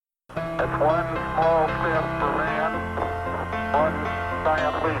It's one small step for man, one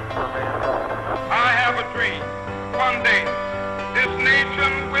giant leap for mankind. I have a dream. One day, this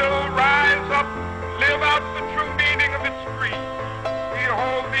nation will rise up, live out the true meaning of its creed. We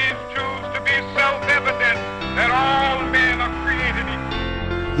hold these truths to be self-evident that all men are created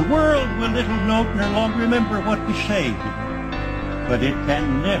equal. The world will no longer remember what we say, but it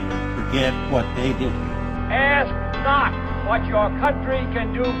can never forget what they did. Ask not what your country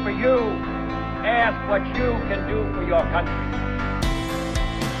can do for you. Ask what you can do for your country.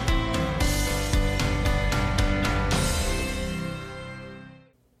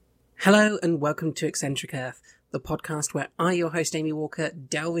 Hello and welcome to Eccentric Earth, the podcast where I, your host Amy Walker,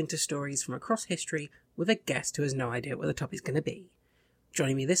 delve into stories from across history with a guest who has no idea what the topic's going to be.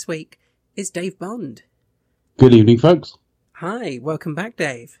 Joining me this week is Dave Bond. Good evening, folks. Hi, welcome back,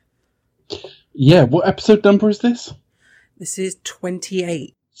 Dave. Yeah, what episode number is this? This is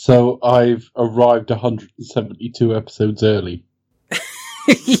 28. So I've arrived 172 episodes early.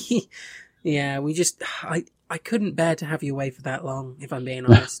 Yeah, I couldn't bear to have you away for that long, if I'm being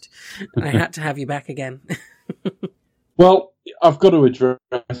honest. I had to have you back again. Well, I've got to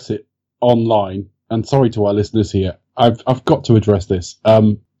address it online, and sorry to our listeners here. I've got to address this.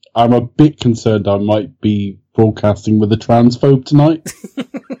 I'm a bit concerned I might be broadcasting with a transphobe tonight.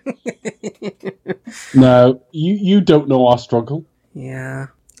 No, you don't know our struggle. Yeah,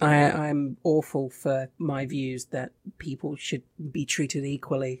 I'm awful for my views that people should be treated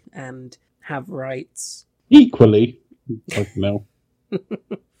equally and have rights. Equally? Like, no.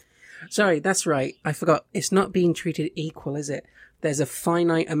 Sorry, that's right. I forgot. It's not being treated equal, is it? There's a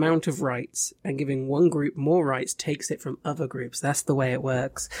finite amount of rights, and giving one group more rights takes it from other groups. That's the way it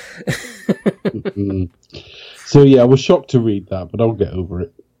works. Mm-hmm. So yeah, I was shocked to read that, but I'll get over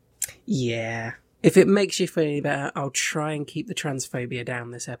it. Yeah. If it makes you feel any better, I'll try and keep the transphobia down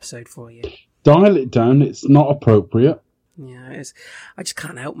this episode for you. Dial it down. It's not appropriate. Yeah, I just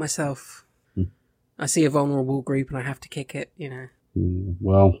can't help myself. I see a vulnerable group and I have to kick it, you know.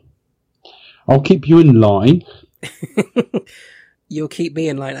 Well, I'll keep you in line. You'll keep me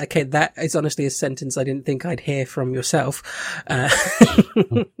in line. Okay, that is honestly a sentence I didn't think I'd hear from yourself.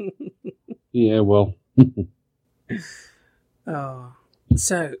 Yeah, well. Oh,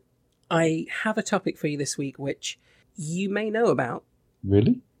 so I have a topic for you this week, which you may know about.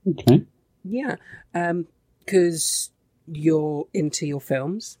 Really? Okay. Yeah, because you're into your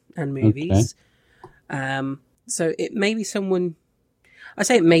films and movies. Okay. So it may be someone... I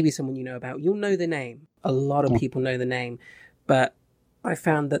say it may be someone you know about. You'll know the name. A lot of people know the name. But I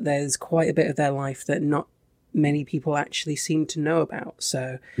found that there's quite a bit of their life that not many people actually seem to know about.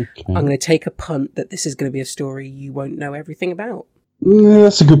 So I'm going to take a punt that this is going to be a story you won't know everything about.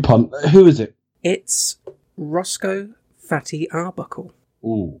 That's a good punt. Who is it? It's Roscoe Fatty Arbuckle.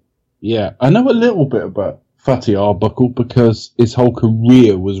 Ooh, yeah. I know a little bit about Fatty Arbuckle because his whole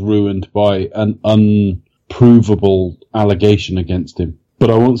career was ruined by an unprovable allegation against him.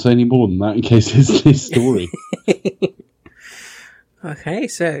 But I won't say any more than that in case it's this story. Okay,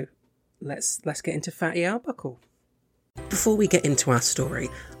 so let's get into Fatty Arbuckle. Before we get into our story,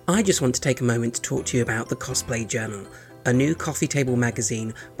 I just want to take a moment to talk to you about the Cosplay Journal, a new coffee table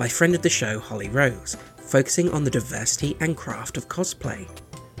magazine by friend of the show Holly Rose, focusing on the diversity and craft of cosplay.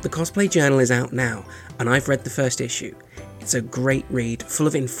 The Cosplay Journal is out now, and I've read the first issue. It's a great read, full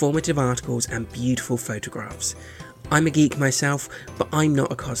of informative articles and beautiful photographs. I'm a geek myself, but I'm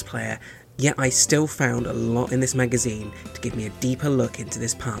not a cosplayer, yet I still found a lot in this magazine to give me a deeper look into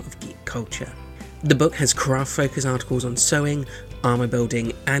this part of geek culture. The book has craft-focused articles on sewing, armour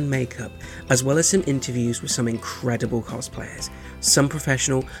building and makeup, as well as some interviews with some incredible cosplayers, some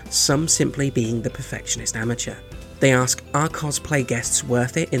professional, some simply being the perfectionist amateur. They ask, are cosplay guests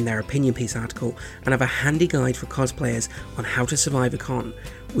worth it in their opinion piece article, and have a handy guide for cosplayers on how to survive a con,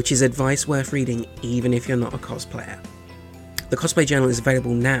 which is advice worth reading even if you're not a cosplayer. The Cosplay Journal is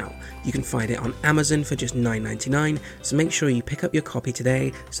available now. You can find it on Amazon for just $9.99, so make sure you pick up your copy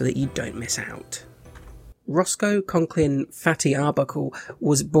today so that you don't miss out. Roscoe Conklin Fatty Arbuckle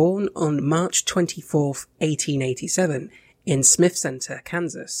was born on March 24th, 1887 in Smith Center,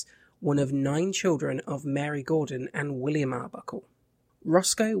 Kansas, one of 9 children of Mary Gordon and William Arbuckle.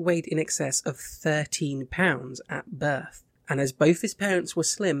 Roscoe weighed in excess of 13 pounds at birth, and as both his parents were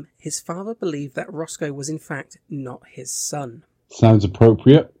slim, his father believed that Roscoe was in fact not his son. Sounds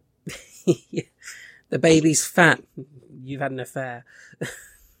appropriate. Yeah. The baby's fat. You've had an affair.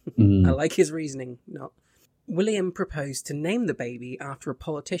 I like his reasoning, not. William proposed to name the baby after a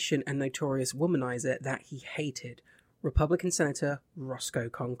politician and notorious womanizer that he hated, Republican Senator Roscoe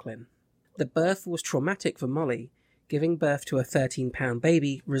Conklin. The birth was traumatic for Molly, Giving birth to a 13-pound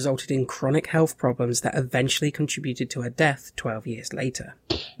baby resulted in chronic health problems that eventually contributed to her death 12 years later.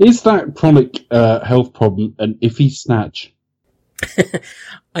 Is that chronic health problem an iffy snatch?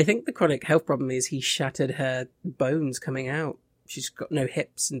 I think the chronic health problem is he shattered her bones coming out. She's got no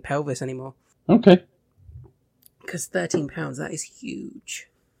hips and pelvis anymore. Okay. Because 13 pounds, that is huge.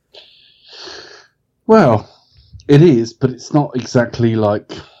 Well, it is, but it's not exactly,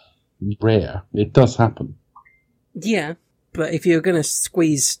 like, rare. It does happen. Yeah, but if you're going to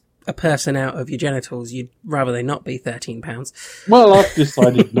squeeze a person out of your genitals, you'd rather they not be 13 pounds. Well, I've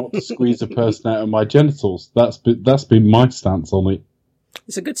decided not to squeeze a person out of my genitals. That's been my stance on it.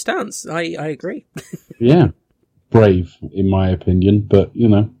 It's a good stance. I agree. Yeah. Brave, in my opinion, but,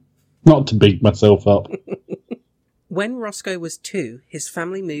 not to beat myself up. When Roscoe was 2, his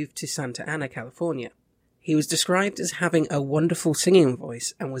family moved to Santa Ana, California. He was described as having a wonderful singing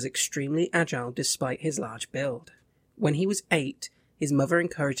voice and was extremely agile despite his large build. When he was 8, his mother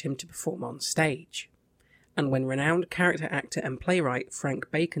encouraged him to perform on stage. And when renowned character actor and playwright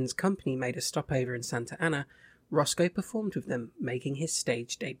Frank Bacon's company made a stopover in Santa Ana, Roscoe performed with them, making his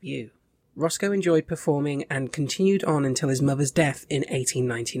stage debut. Roscoe enjoyed performing and continued on until his mother's death in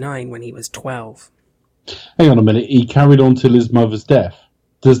 1899 when he was 12. Hang on a minute, he carried on till his mother's death.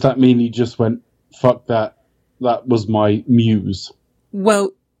 Does that mean he just went, fuck that, that was my muse?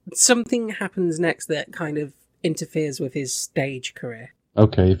 Well, something happens next that kind of interferes with his stage career.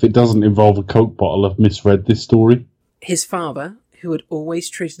 Okay, if it doesn't involve a Coke bottle, I've misread this story. His father, who had always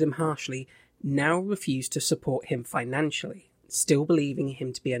treated him harshly, now refused to support him financially, still believing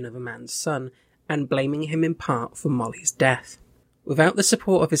him to be another man's son, and blaming him in part for Molly's death. Without the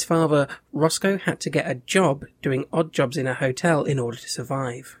support of his father, Roscoe had to get a job doing odd jobs in a hotel in order to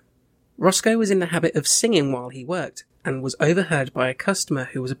survive. Roscoe was in the habit of singing while he worked, and was overheard by a customer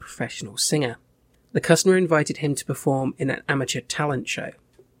who was a professional singer. The customer invited him to perform in an amateur talent show.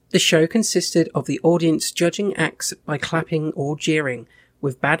 The show consisted of the audience judging acts by clapping or jeering,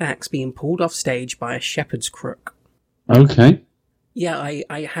 with bad acts being pulled off stage by a shepherd's crook. Okay. Yeah,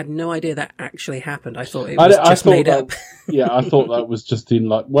 I had no idea that actually happened. I thought it was just made up. Yeah, I thought that was just in,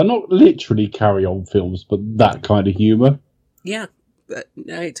 like, well, not literally carry-on films, but that kind of humour. Yeah, but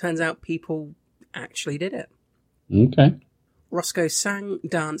no, it turns out people actually did it. Okay. Roscoe sang,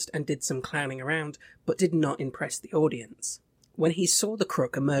 danced, and did some clowning around, but did not impress the audience. When he saw the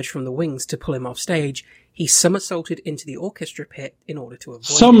crook emerge from the wings to pull him off stage, he somersaulted into the orchestra pit in order to avoid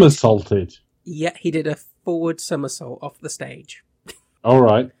Somersaulted? Yeah, he did a forward somersault off the stage. All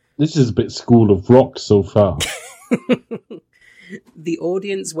right. This is a bit School of Rock so far. The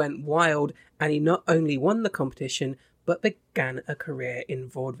audience went wild, and he not only won the competition, but began a career in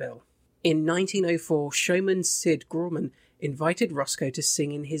vaudeville. In 1904, showman Sid Gorman invited Roscoe to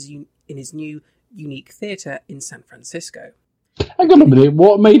sing in his new Unique Theatre in San Francisco. Hang on a minute,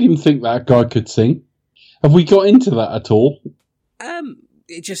 what made him think that guy could sing? Have we got into that at all?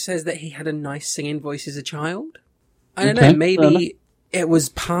 It just says that he had a nice singing voice as a child. I don't know, maybe it was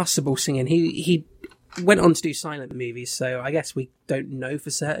passable singing. He went on to do silent movies, so I guess we don't know for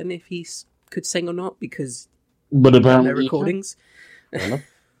certain if he could sing or not, because but apparently no recordings.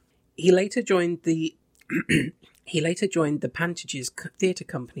 He later joined the Pantages Theatre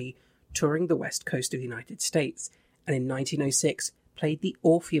Company, touring the west coast of the United States, and in 1906 played the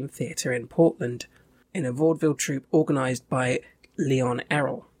Orpheum Theatre in Portland in a vaudeville troupe organised by Leon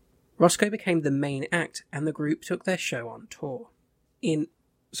Errol. Roscoe became the main act, and the group took their show on tour.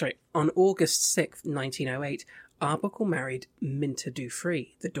 On August 6th, 1908, Arbuckle married Minter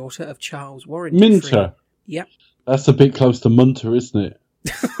Dufree, the daughter of Charles Warren Dufree. Minter? Yep. That's a bit close to Munter, isn't it?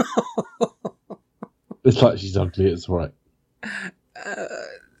 It's like she's ugly, it's right.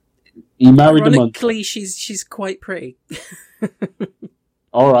 He married a Munter. Ironically, she's quite pretty.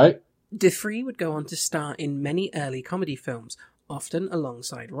 All right. Dufree would go on to star in many early comedy films, often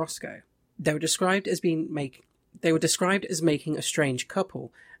alongside Roscoe. They were described as making a strange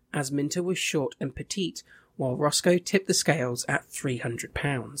couple, as Minter was short and petite, while Roscoe tipped the scales at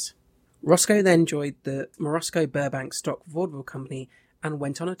 £300. Roscoe then joined the Morosco Burbank Stock Vaudeville Company and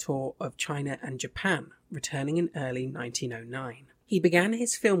went on a tour of China and Japan, returning in early 1909. He began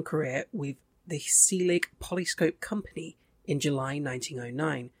his film career with the Selig Polyscope Company in July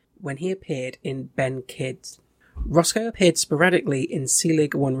 1909, when he appeared in Ben Kids. Roscoe appeared sporadically in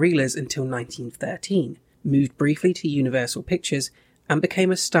Selig one-reelers until 1913, moved briefly to Universal Pictures, and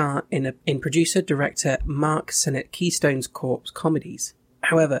became a star in producer-director Mark Sennett Keystone's Corpse comedies.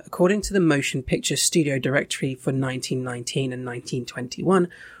 However, according to the Motion Picture Studio Directory for 1919 and 1921,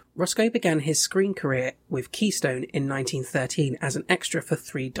 Roscoe began his screen career with Keystone in 1913 as an extra for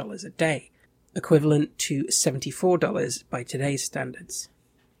 $3 a day. equivalent to $74 by today's standards.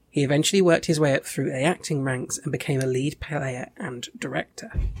 He eventually worked his way up through the acting ranks and became a lead player and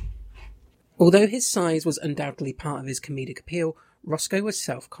director. Although his size was undoubtedly part of his comedic appeal, Roscoe was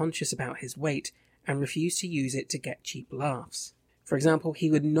self-conscious about his weight and refused to use it to get cheap laughs. For example, he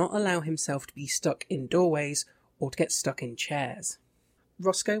would not allow himself to be stuck in doorways or to get stuck in chairs.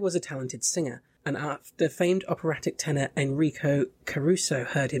 Roscoe was a talented singer, and after famed operatic tenor Enrico Caruso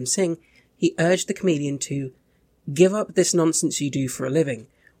heard him sing, he urged the comedian to give up this nonsense you do for a living.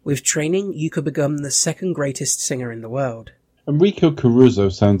 With training, you could become the second greatest singer in the world. Enrico Caruso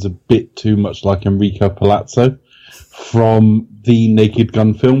sounds a bit too much like Enrico Palazzo from the Naked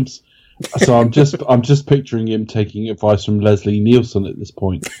Gun films. So I'm just picturing him taking advice from Leslie Nielsen at this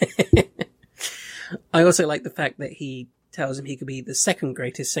point. I also like the fact that he tells him he could be the second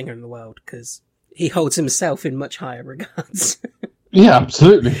greatest singer in the world, because he holds himself in much higher regards. Yeah,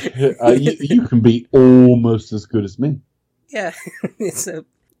 absolutely. You can be almost as good as me. Yeah, it's a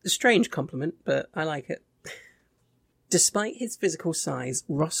strange compliment, but I like it. Despite his physical size,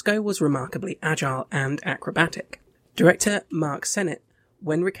 Roscoe was remarkably agile and acrobatic. Director Mark Sennett,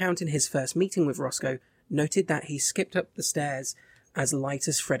 when recounting his first meeting with Roscoe, noted that he skipped up the stairs as light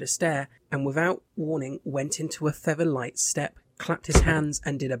as Fred Astaire, and without warning went into a feather-light step, clapped his hands,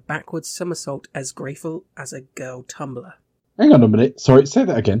 and did a backwards somersault as graceful as a girl tumbler. Hang on a minute. Sorry, say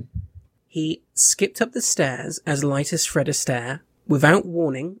that again. He skipped up the stairs as light as Fred Astaire, without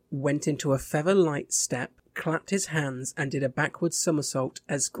warning went into a feather-light step, clapped his hands, and did a backwards somersault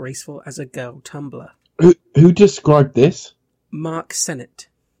as graceful as a girl tumbler. Who described this? Mark Sennett.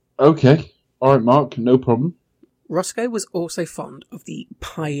 Okay. All right, Mark, no problem. Roscoe was also fond of the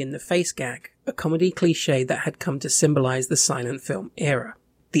pie-in-the-face gag, a comedy cliché that had come to symbolise the silent film era.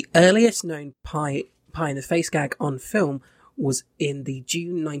 The earliest known pie-in-the-face gag on film was in the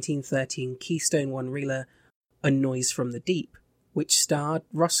June 1913 Keystone one-reeler A Noise from the Deep, which starred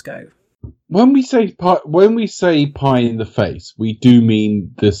Roscoe. When we say pie in the face, we do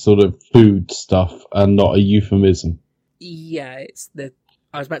mean this sort of food stuff and not a euphemism. Yeah, it's the.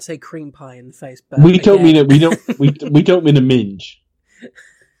 I was about to say cream pie in the face, but we don't mean it. We don't mean a minge.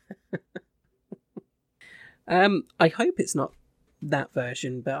 I hope it's not that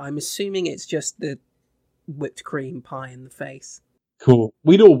version, but I'm assuming it's just the whipped cream pie in the face. Cool.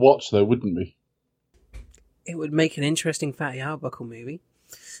 We'd all watch though, wouldn't we? It would make an interesting Fatty Arbuckle movie.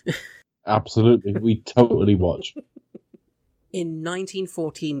 Absolutely, we'd totally watch. In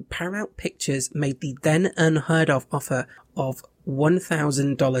 1914, Paramount Pictures made the then unheard of offer of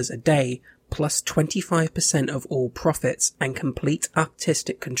 $1,000 a day plus 25% of all profits and complete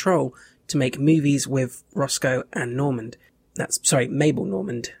artistic control to make movies with Roscoe and Mabel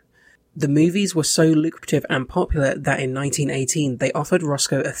Normand. The movies were so lucrative and popular that in 1918 they offered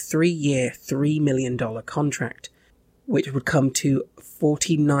Roscoe a 3-year, $3 million contract, which would come to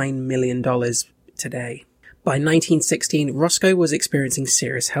 $49 million today. By 1916, Roscoe was experiencing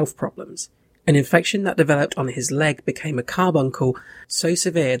serious health problems. An infection that developed on his leg became a carbuncle so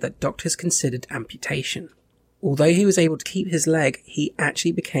severe that doctors considered amputation. Although he was able to keep his leg, he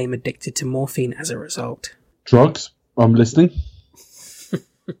actually became addicted to morphine as a result. Drugs? I'm listening.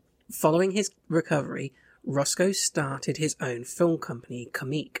 Following his recovery, Roscoe started his own film company,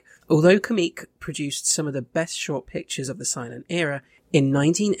 Comique. Although Comique produced some of the best short pictures of the silent era, in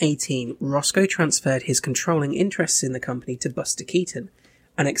 1918, Roscoe transferred his controlling interests in the company to Buster Keaton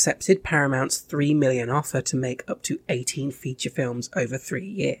and accepted Paramount's $3 million offer to make up to 18 feature films over 3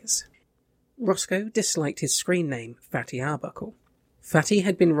 years. Roscoe disliked his screen name, Fatty Arbuckle. Fatty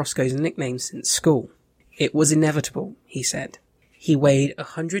had been Roscoe's nickname since school. It was inevitable, he said. He weighed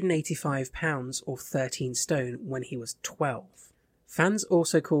 185 pounds or 13 stone when he was 12. Fans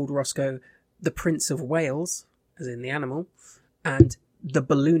also called Roscoe the Prince of Wales, as in the animal, and the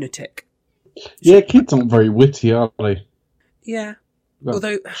Balloonatic. Yeah, kids aren't very witty, are they? Yeah. Well,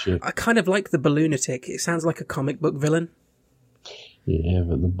 although, shit. I kind of like the Balloonatic. It sounds like a comic book villain. Yeah,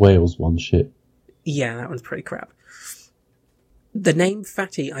 but the Wales one, shit. Yeah, that one's pretty crap. The name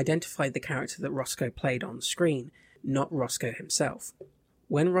Fatty identified the character that Roscoe played on screen, not Roscoe himself.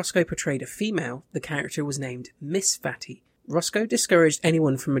 When Roscoe portrayed a female, the character was named Miss Fatty. Roscoe discouraged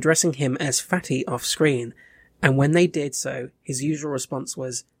anyone from addressing him as Fatty off screen, and when they did so, his usual response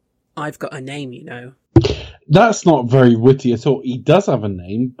was, "I've got a name, you know." That's not very witty at all. He does have a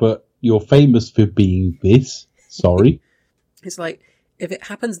name, but you're famous for being this. Sorry. It's like, if it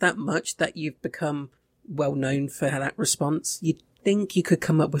happens that much that you've become well known for that response, you'd think you could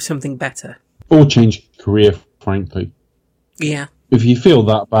come up with something better. Or change career, frankly. Yeah. If you feel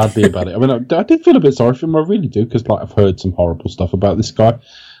that badly about it. I mean, I did feel a bit sorry for him, I really do, because I've heard some horrible stuff about this guy.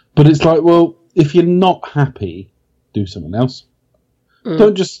 But it's like, well, if you're not happy, do something else.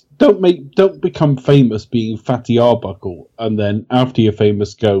 Don't become famous being Fatty Arbuckle, and then after you're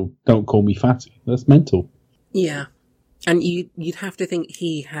famous, don't call me Fatty. That's mental. Yeah, and you'd have to think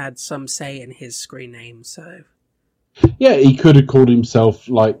he had some say in his screen name. So yeah, he could have called himself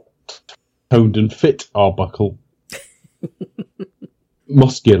like Toned and Fit Arbuckle,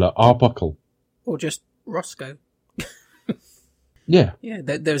 Muscular Arbuckle, or just Roscoe. Yeah,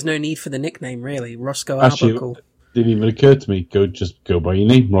 There's no need for the nickname really. Roscoe Actually, Arbuckle. Didn't even occur to me. Just go by your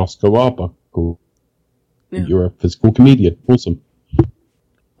name, Roscoe Arbuckle. Yeah. You're a physical comedian. Awesome.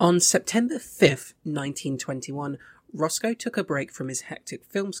 On September 5th, 1921, Roscoe took a break from his hectic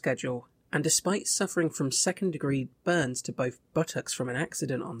film schedule, and despite suffering from second-degree burns to both buttocks from an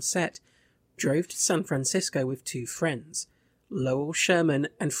accident on set, drove to San Francisco with two friends, Lowell Sherman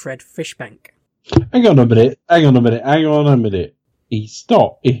and Fred Fishbank. Hang on a minute. Hang on.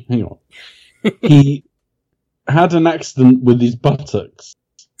 He had an accident with his buttocks.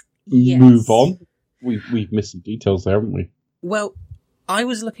 Yes. Move on. We've missed some details there, haven't we? Well, I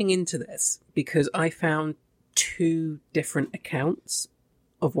was looking into this because I found two different accounts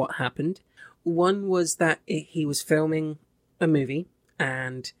of what happened. One was that he was filming a movie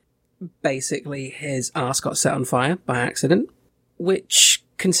and basically his arse got set on fire by accident, which,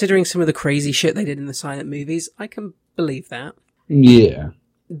 considering some of the crazy shit they did in the silent movies, I can believe that. Yeah.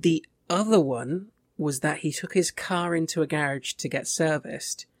 The other one was that he took his car into a garage to get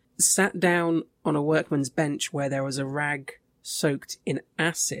serviced, sat down on a workman's bench where there was a rag soaked in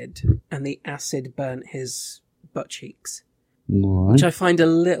acid, and the acid burnt his butt cheeks. Right. Which I find a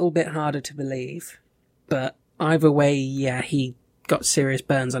little bit harder to believe, but either way, yeah, he got serious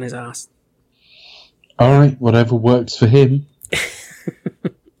burns on his ass. Alright, whatever works for him.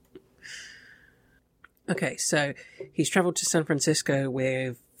 Okay, so he's travelled to San Francisco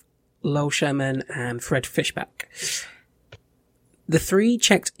with Lowell Sherman and Fred Fishback. The three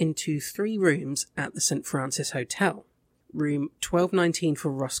checked into 3 rooms at the St. Francis Hotel. Room 1219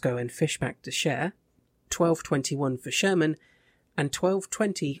 for Roscoe and Fishback to share, 1221 for Sherman, and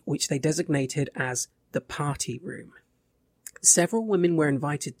 1220, which they designated as the party room. Several women were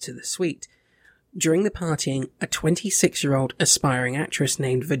invited to the suite. During the partying, a 26-year-old aspiring actress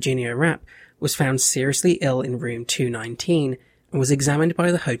named Virginia Rapp was found seriously ill in room 219 and was examined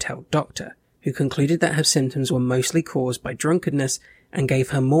by the hotel doctor, who concluded that her symptoms were mostly caused by drunkenness and gave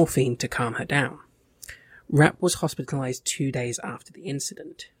her morphine to calm her down. Rapp was hospitalized 2 days after the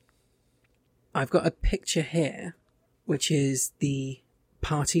incident. I've got a picture here, which is the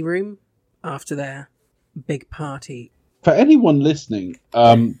party room after their big party. For anyone listening,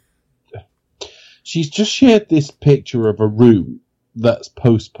 she's just shared this picture of a room that's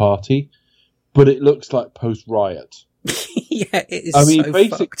post-party, but it looks like post-riot. Yeah, it is. I mean, so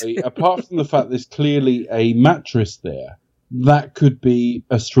basically, fucked. apart from the fact there's clearly a mattress there, that could be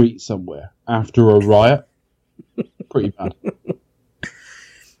a street somewhere after a riot. Pretty bad.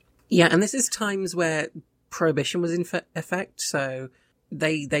 Yeah, and this is times where Prohibition was in effect, so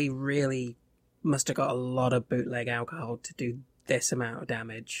they really must have got a lot of bootleg alcohol to do this amount of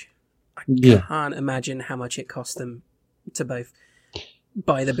damage. I can't imagine how much it cost them to both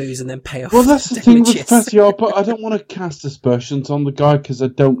buy the booze and then pay off. Well, that's the thing with damages. Fatty Arbuckle. I don't want to cast aspersions on the guy because I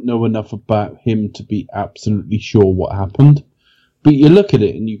don't know enough about him to be absolutely sure what happened. But you look at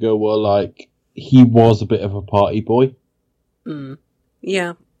it and you go, well, like, he was a bit of a party boy.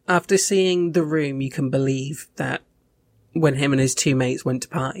 Yeah, after seeing The Room, you can believe that when him and his two mates went to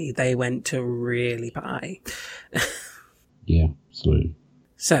party, they went to really party. Yeah, absolutely.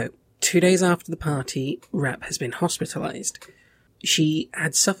 So, 2 days after the party, Rapp has been hospitalized. She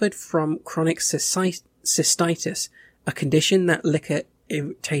had suffered from chronic cystitis, a condition that liquor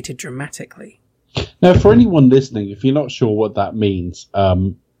irritated dramatically. Now, for anyone listening, if you're not sure what that means,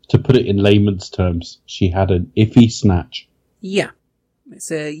 to put it in layman's terms, she had an iffy snatch. Yeah,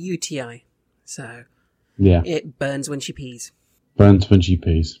 it's a UTI, so yeah, it burns when she pees. Burns when she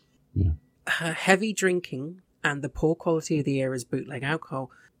pees. Yeah. Her heavy drinking and the poor quality of the era's bootleg alcohol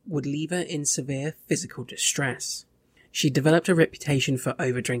would leave her in severe physical distress. She developed a reputation for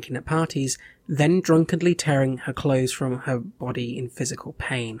over-drinking at parties, then drunkenly tearing her clothes from her body in physical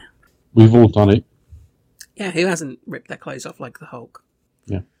pain. We've all done it. Yeah, who hasn't ripped their clothes off like the Hulk?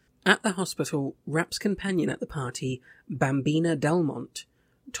 Yeah. At the hospital, Rapp's companion at the party, Bambina Delmont,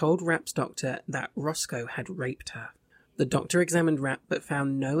 told Rapp's doctor that Roscoe had raped her. The doctor examined Rapp but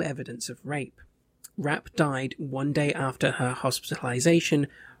found no evidence of rape. Rapp died 1 day after her hospitalization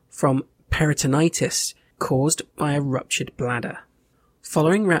from peritonitis caused by a ruptured bladder.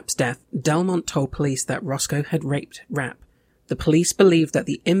 Following Rapp's death, Delmont told police that Roscoe had raped Rapp. The police believed that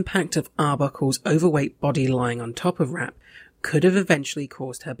the impact of Arbuckle's overweight body lying on top of Rapp could have eventually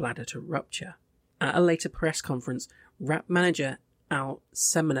caused her bladder to rupture. At a later press conference, Rapp manager Al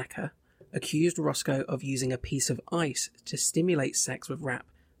Semeneker accused Roscoe of using a piece of ice to stimulate sex with Rapp,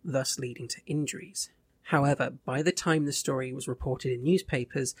 thus leading to injuries. However, by the time the story was reported in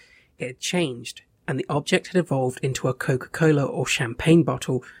newspapers, it had changed, and the object had evolved into a Coca-Cola or champagne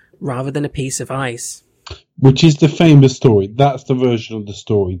bottle rather than a piece of ice. Which is the famous story. That's the version of the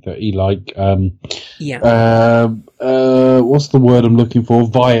story that he, what's the word I'm looking for?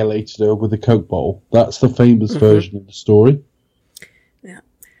 Violated her with a Coke bottle. That's the famous version of the story. Yeah.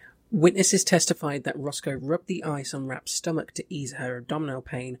 Witnesses testified that Roscoe rubbed the ice on Rapp's stomach to ease her abdominal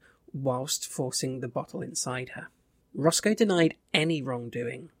pain whilst forcing the bottle inside her. Roscoe denied any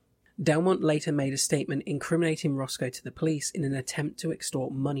wrongdoing. Delmont later made a statement incriminating Roscoe to the police in an attempt to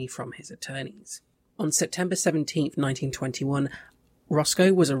extort money from his attorneys. On September 17, 1921,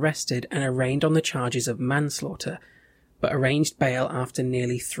 Roscoe was arrested and arraigned on the charges of manslaughter, but arranged bail after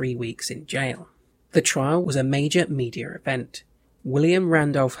nearly 3 weeks in jail. The trial was a major media event. William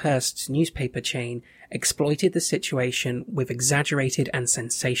Randolph Hearst's newspaper chain exploited the situation with exaggerated and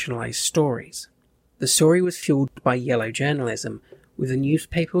sensationalized stories. The story was fueled by yellow journalism, with the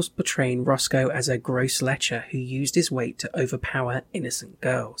newspapers portraying Roscoe as a gross lecher who used his weight to overpower innocent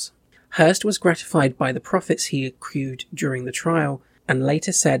girls. Hearst was gratified by the profits he accrued during the trial, and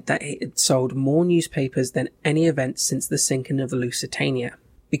later said that it had sold more newspapers than any event since the sinking of the Lusitania.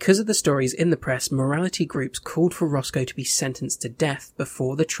 Because of the stories in the press, morality groups called for Roscoe to be sentenced to death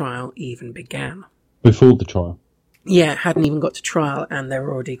before the trial even began. Before the trial? Yeah, it hadn't even got to trial, and they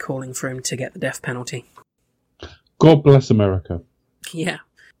were already calling for him to get the death penalty. God bless America. Yeah.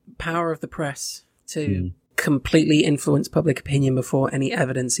 Power of the press to completely influence public opinion before any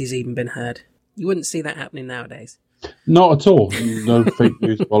evidence has even been heard. You wouldn't see that happening nowadays. Not at all. No fake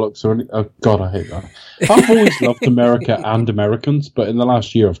news bollocks or anything. Oh, God, I hate that. I've always loved America and Americans, but in the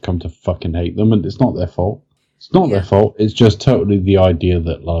last year I've come to fucking hate them, and it's not their fault. It's not their fault. It's just totally the idea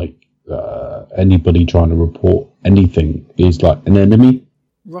that, anybody trying to report anything is like an enemy.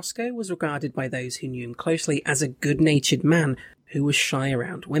 Roscoe was regarded by those who knew him closely as a good-natured man who was shy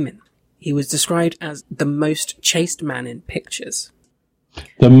around women. He was described as the most chaste man in pictures.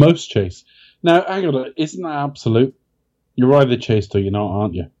 The most chaste. Now, hang on, isn't that absolute? You're either chaste or you're not,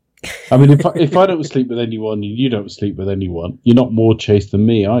 aren't you? I mean, if I don't sleep with anyone and you don't sleep with anyone, you're not more chaste than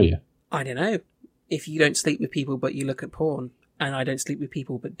me, are you? I don't know. If you don't sleep with people but you look at porn, and I don't sleep with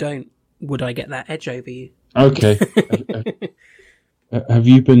people but don't, would I get that edge over you? Okay. Have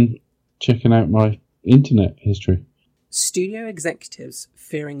you been checking out my internet history? Studio executives,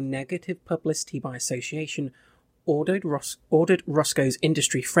 fearing negative publicity by association, ordered Roscoe's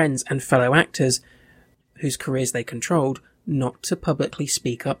industry friends and fellow actors, whose careers they controlled, not to publicly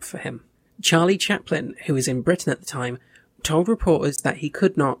speak up for him. Charlie Chaplin, who was in Britain at the time, told reporters that he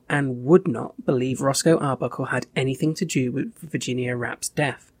could not and would not believe Roscoe Arbuckle had anything to do with Virginia Rapp's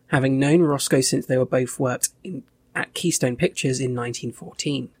death, having known Roscoe since they were both worked at Keystone Pictures in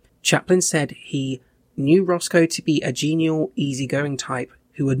 1914. Chaplin said he knew Roscoe to be a genial, easygoing type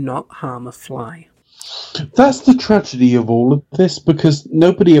who would not harm a fly. That's the tragedy of all of this, because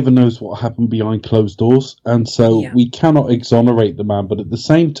nobody ever knows what happened behind closed doors, and so we cannot exonerate the man, but at the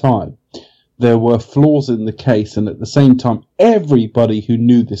same time, there were flaws in the case, and at the same time, everybody who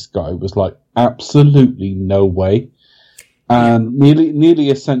knew this guy was like, absolutely no way. And nearly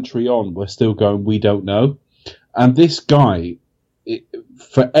a century on, we're still going, we don't know. And this guy,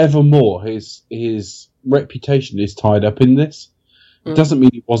 forevermore, his reputation is tied up in this. It doesn't mean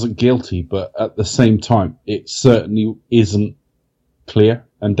he wasn't guilty, but at the same time, it certainly isn't clear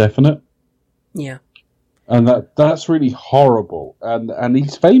and definite. Yeah. And that's really horrible. And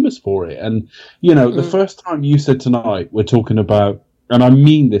he's famous for it. And, the first time you said tonight, we're talking about, and I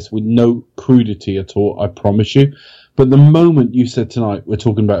mean this with no crudity at all, I promise you, but the moment you said tonight, we're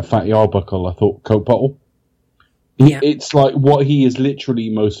talking about Fatty Arbuckle, I thought Coke bottle. Yeah. It's like what he is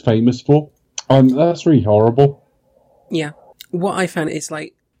literally most famous for. That's really horrible. Yeah. What I found is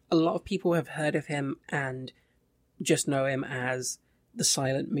like a lot of people have heard of him and just know him as the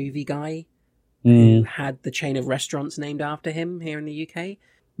silent movie guy who had the chain of restaurants named after him here in the UK.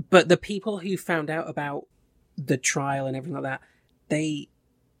 But the people who found out about the trial and everything like that,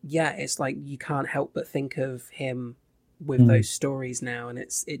 it's like you can't help but think of him with those stories now, and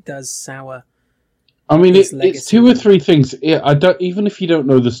it does sour. I mean, it's two or three things. I don't, even if you don't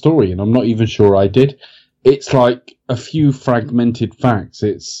know the story, and I'm not even sure I did. It's like a few fragmented facts.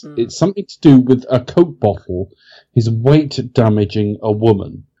 It's something to do with a Coke bottle, his weight damaging a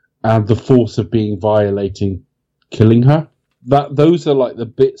woman, and the force of being violating, killing her. those are like the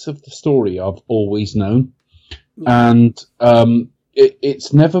bits of the story I've always known, and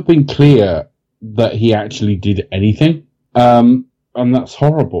it's never been clear that he actually did anything, and that's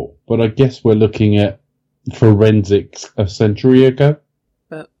horrible. But I guess we're looking at forensics a century ago.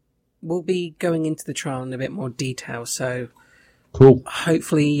 But we'll be going into the trial in a bit more detail, so cool.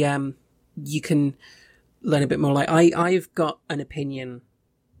 Hopefully, you can learn a bit more. Like I've got an opinion.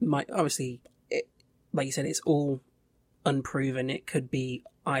 Obviously, like you said, it's all unproven. It could be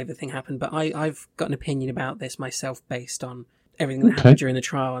either thing happened, but I've got an opinion about this myself based on everything that happened during the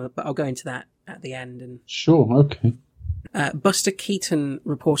trial. But I'll go into that at the end. And sure, okay. Buster Keaton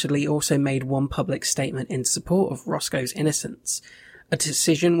reportedly also made one public statement in support of Roscoe's innocence, a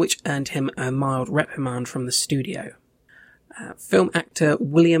decision which earned him a mild reprimand from the studio. Film actor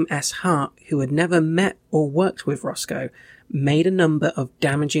William S. Hart, who had never met or worked with Roscoe, made a number of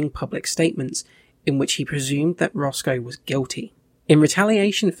damaging public statements in which he presumed that Roscoe was guilty. In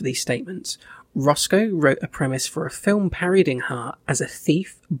retaliation for these statements, Roscoe wrote a premise for a film parodying Hart as a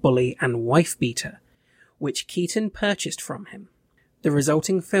thief, bully, and wife-beater, which Keaton purchased from him. The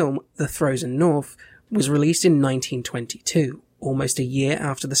resulting film, The Frozen North, was released in 1922, almost a year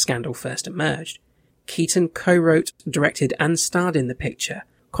after the scandal first emerged. Keaton co-wrote, directed, and starred in the picture.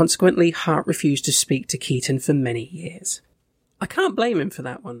 Consequently, Hart refused to speak to Keaton for many years. I can't blame him for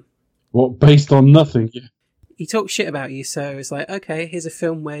that one. What, based on nothing? Yeah. He talks shit about you, so it's like, okay, here's a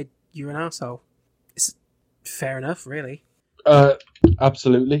film where you're an arsehole. It's fair enough, really.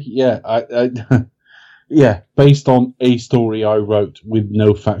 Absolutely, yeah. Yeah, based on a story I wrote with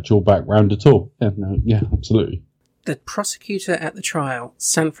no factual background at all. Yeah, absolutely. The prosecutor at the trial,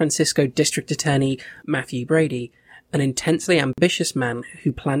 San Francisco District Attorney Matthew Brady, an intensely ambitious man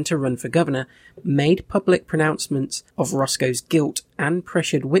who planned to run for governor, made public pronouncements of Roscoe's guilt and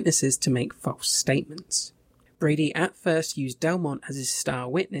pressured witnesses to make false statements. Brady at first used Delmont as his star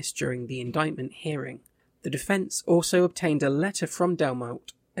witness during the indictment hearing. The defense also obtained a letter from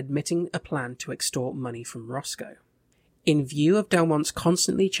Delmont admitting a plan to extort money from Roscoe. In view of Delmont's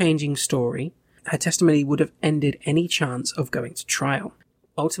constantly changing story, her testimony would have ended any chance of going to trial.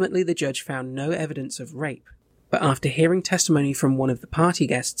 Ultimately, the judge found no evidence of rape, but after hearing testimony from one of the party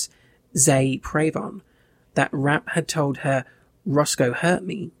guests, Zay Pravon, that Rapp had told her, "Roscoe hurt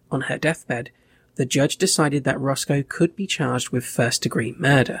me," on her deathbed, the judge decided that Roscoe could be charged with first-degree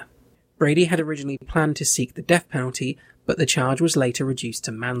murder. Brady had originally planned to seek the death penalty, but the charge was later reduced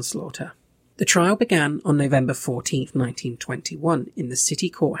to manslaughter. The trial began on November 14, 1921, in the city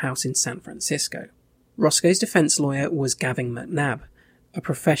courthouse in San Francisco. Roscoe's defense lawyer was Gavin McNabb, a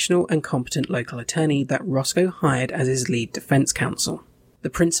professional and competent local attorney that Roscoe hired as his lead defense counsel. The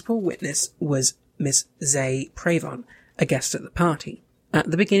principal witness was Miss Zay Pravon, a guest at the party.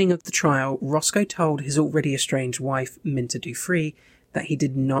 At the beginning of the trial, Roscoe told his already estranged wife, Minta Dufree, that he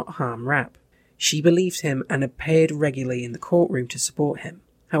did not harm Rapp. She believed him and appeared regularly in the courtroom to support him.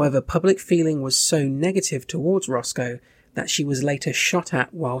 However, public feeling was so negative towards Roscoe that she was later shot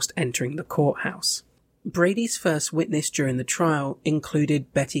at whilst entering the courthouse. Brady's first witness during the trial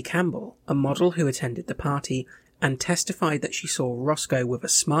included Betty Campbell, a model who attended the party, and testified that she saw Roscoe with a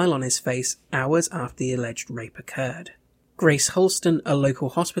smile on his face hours after the alleged rape occurred. Grace Holston, a local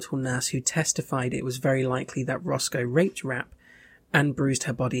hospital nurse who testified it was very likely that Roscoe raped Rapp and bruised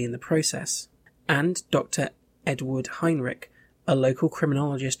her body in the process, and Dr. Edward Heinrich, a local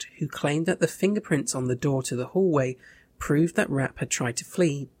criminologist who claimed that the fingerprints on the door to the hallway proved that Rapp had tried to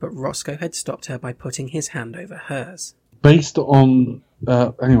flee, but Roscoe had stopped her by putting his hand over hers. Based on,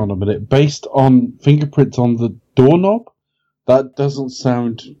 hang on a minute, based on fingerprints on the doorknob? That doesn't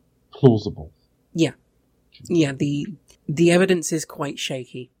sound plausible. Yeah, the evidence is quite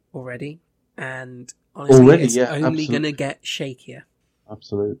shaky already, and honestly, it's only going to get shakier.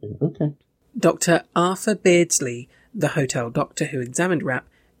 Absolutely, okay. Dr. Arthur Beardsley, the hotel doctor who examined Rapp,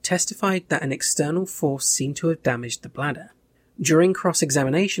 testified that an external force seemed to have damaged the bladder. During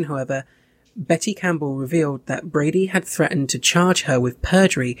cross-examination, however, Betty Campbell revealed that Brady had threatened to charge her with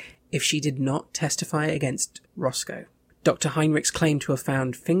perjury if she did not testify against Roscoe. Dr. Heinrich's claim to have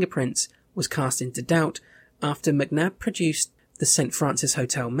found fingerprints was cast into doubt after McNabb produced the St. Francis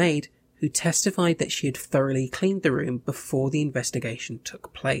Hotel maid, who testified that she had thoroughly cleaned the room before the investigation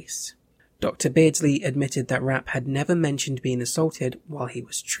took place. Dr. Beardsley admitted that Rapp had never mentioned being assaulted while he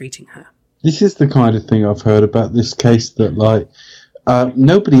was treating her. This is the kind of thing I've heard about this case that,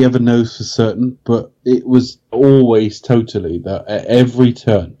 nobody ever knows for certain, but it was always totally that at every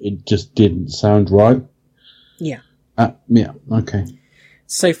turn it just didn't sound right. Yeah. Yeah, okay.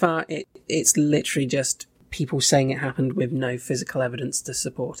 So far, it's literally just people saying it happened with no physical evidence to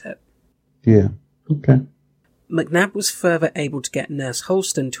support it. Yeah, okay. McNabb was further able to get Nurse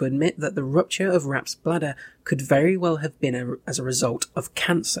Holston to admit that the rupture of Rapp's bladder could very well have been as a result of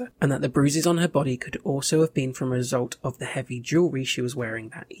cancer, and that the bruises on her body could also have been from a result of the heavy jewellery she was wearing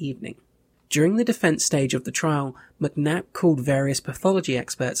that evening. During the defence stage of the trial, McNabb called various pathology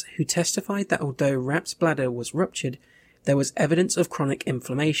experts who testified that although Rapp's bladder was ruptured, there was evidence of chronic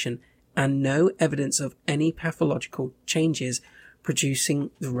inflammation and no evidence of any pathological changes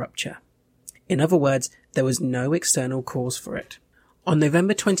producing the rupture. In other words, there was no external cause for it. On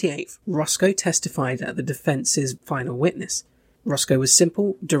November 28th, Roscoe testified as the defence's final witness. Roscoe was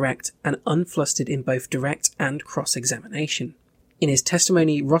simple, direct, and unflustered in both direct and cross-examination. In his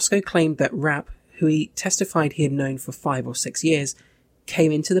testimony, Roscoe claimed that Rapp, who he testified he had known for 5 or 6 years,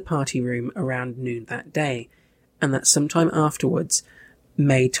 came into the party room around noon that day, and that sometime afterwards,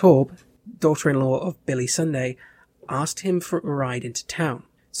 May Taub, daughter-in-law of Billy Sunday, asked him for a ride into town.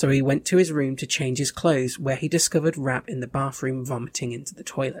 So he went to his room to change his clothes, where he discovered Rapp in the bathroom vomiting into the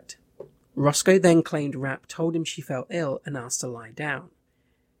toilet. Roscoe then claimed Rapp told him she felt ill and asked to lie down.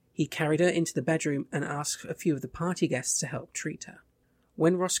 He carried her into the bedroom and asked a few of the party guests to help treat her.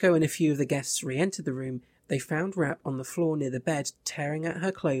 When Roscoe and a few of the guests re-entered the room, they found Rapp on the floor near the bed, tearing at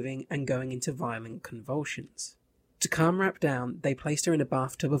her clothing and going into violent convulsions. To calm Rapp down, they placed her in a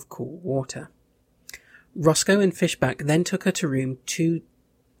bathtub of cool water. Roscoe and Fishback then took her to room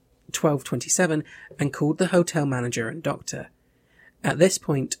 1227 and called the hotel manager and doctor. At this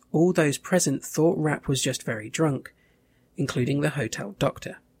point, all those present thought Rapp was just very drunk, including the hotel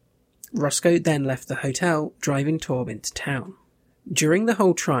doctor. Roscoe then left the hotel, driving Taub into town. During the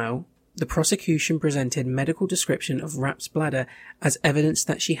whole trial, the prosecution presented medical description of Rapp's bladder as evidence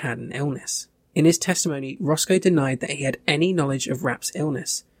that she had an illness. In his testimony, Roscoe denied that he had any knowledge of Rapp's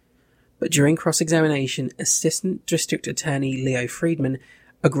illness. But during cross-examination, Assistant District Attorney Leo Friedman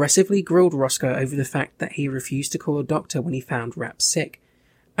aggressively grilled Roscoe over the fact that he refused to call a doctor when he found Rapp sick,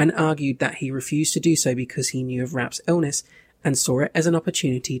 and argued that he refused to do so because he knew of Rapp's illness and saw it as an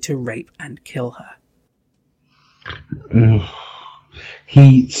opportunity to rape and kill her.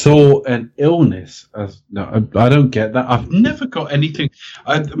 He saw an illness as... No, I don't get that. I've never got anything...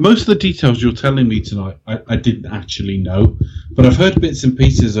 most of the details you're telling me tonight, I didn't actually know, but I've heard bits and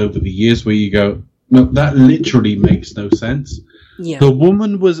pieces over the years where you go, no, that literally makes no sense. Yeah. The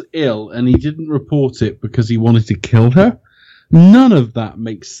woman was ill and he didn't report it because he wanted to kill her. None of that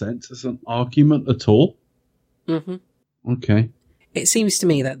makes sense as an argument at all. Mm-hmm. Okay. It seems to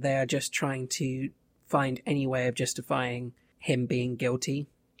me that they are just trying to find any way of justifying him being guilty.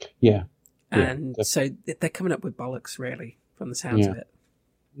 Yeah. And so they're coming up with bollocks, really, from the sounds of it.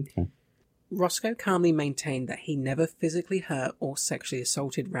 Okay. Roscoe calmly maintained that he never physically hurt or sexually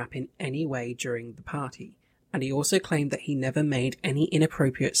assaulted Rapp in any way during the party. And he also claimed that he never made any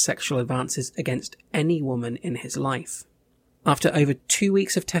inappropriate sexual advances against any woman in his life. After over 2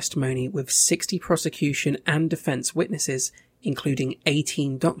 weeks of testimony with 60 prosecution and defense witnesses, including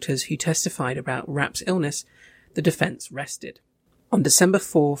 18 doctors who testified about Rapp's illness, the defense rested. On December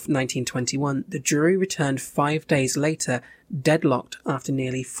 4th, 1921, the jury returned 5 days later, deadlocked after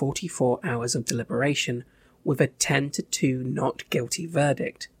nearly 44 hours of deliberation, with a 10-2 not guilty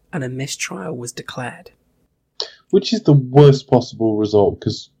verdict, and a mistrial was declared. Which is the worst possible result,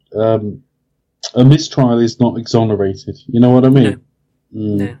 because a mistrial is not exonerated. You know what I mean?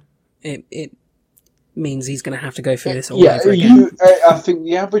 No. It means he's going to have to go through this all over again. I think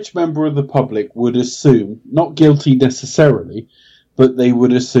the average member of the public would assume, not guilty necessarily, but they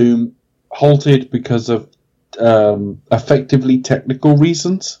would assume halted because of effectively technical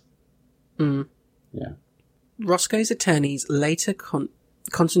reasons. Mm. Yeah. Roscoe's attorneys later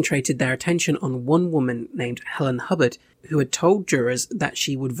concentrated their attention on one woman named Helen Hubbard, who had told jurors that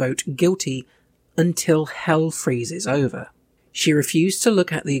she would vote guilty until hell freezes over. She refused to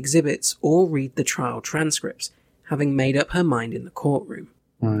look at the exhibits or read the trial transcripts, having made up her mind in the courtroom.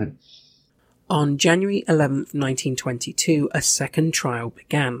 Right. On January 11th, 1922, a second trial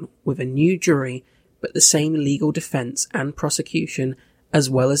began, with a new jury, but the same legal defense and prosecution, as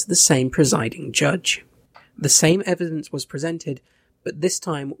well as the same presiding judge. The same evidence was presented, but this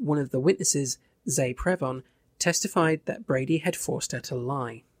time one of the witnesses, Zay Prevon, testified that Brady had forced her to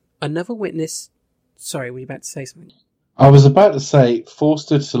lie. Another witness... Sorry, were you about to say something? I was about to say,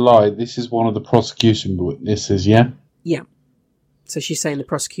 forced her to lie. This is one of the prosecution witnesses, yeah? Yeah. So she's saying the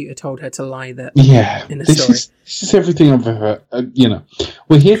prosecutor told her to lie that in the this story. This is everything I've ever heard.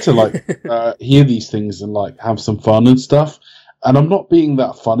 We're here to hear these things and have some fun and stuff. And I'm not being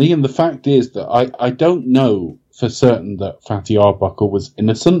that funny. And the fact is that I don't know for certain that Fatty Arbuckle was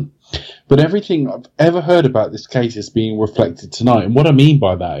innocent. But everything I've ever heard about this case is being reflected tonight. And what I mean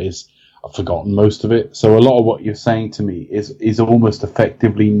by that is I've forgotten most of it. So a lot of what you're saying to me is almost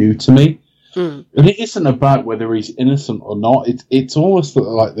effectively new to me. And it isn't about whether he's innocent or not. It's almost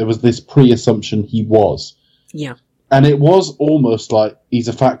like there was this pre-assumption he was. Yeah. And it was almost like he's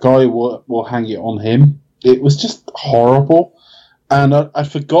a fat guy, we'll hang it on him. It was just horrible. And I'd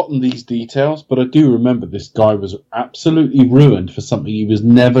forgotten these details, but I do remember this guy was absolutely ruined for something he was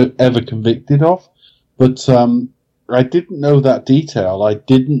never, ever convicted of. But I didn't know that detail. I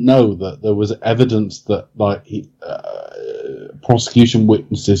didn't know that there was evidence that prosecution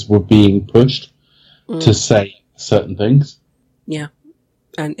witnesses were being pushed to say certain things. Yeah.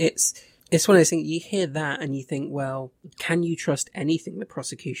 And it's one of those things, you hear that and you think, well, can you trust anything the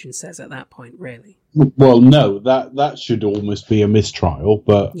prosecution says at that point, really? Well, no, that should almost be a mistrial,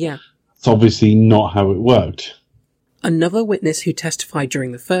 but yeah, it's obviously not how it worked. Another witness who testified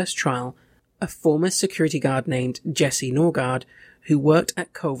during the first trial, a former security guard named Jesse Norgard, who worked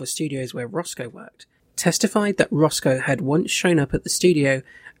at Culver Studios where Roscoe worked, testified that Roscoe had once shown up at the studio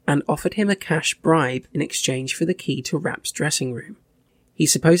and offered him a cash bribe in exchange for the key to Rapp's dressing room. He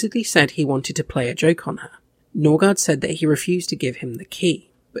supposedly said he wanted to play a joke on her. Norgard said that he refused to give him the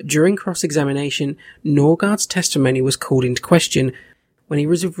key, but during cross-examination, Norgard's testimony was called into question when he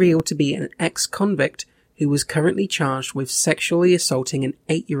was revealed to be an ex-convict who was currently charged with sexually assaulting an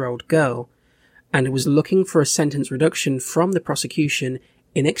 8-year-old girl and was looking for a sentence reduction from the prosecution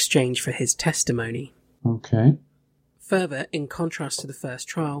in exchange for his testimony. Okay. Further, in contrast to the first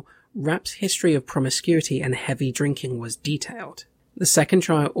trial, Rapp's history of promiscuity and heavy drinking was detailed. The second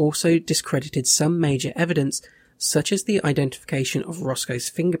trial also discredited some major evidence, such as the identification of Roscoe's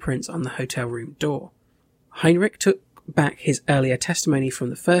fingerprints on the hotel room door. Heinrich took back his earlier testimony from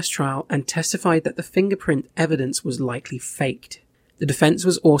the first trial and testified that the fingerprint evidence was likely faked. The defense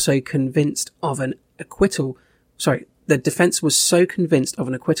was also convinced of an acquittal. The defense was so convinced of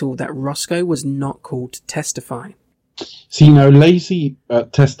an acquittal that Roscoe was not called to testify. See, lazy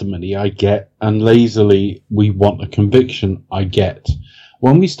testimony I get, and lazily we want a conviction I get.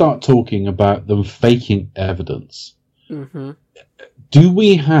 When we start talking about them faking evidence, do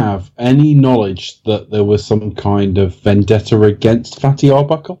we have any knowledge that there was some kind of vendetta against Fatty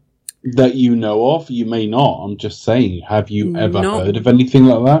Arbuckle? That you know of? You may not. I'm just saying, have you ever heard of anything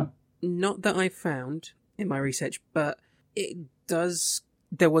like that? Not that I found in my research, but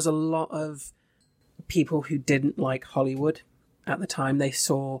there was a lot of people who didn't like Hollywood at the time. They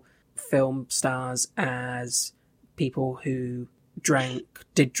saw film stars as people who drank,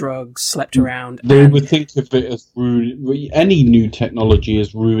 did drugs, slept around. They would think of it as any new technology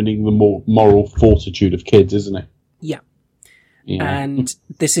is ruining the moral fortitude of kids, isn't it? Yeah. Yeah. And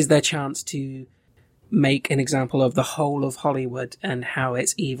this is their chance to make an example of the whole of Hollywood and how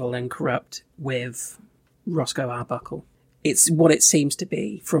it's evil and corrupt with Roscoe Arbuckle. It's what it seems to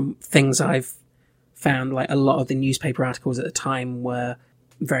be from things I've found. Like, a lot of the newspaper articles at the time were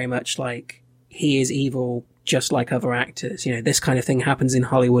very much like, he is evil just like other actors. You know, this kind of thing happens in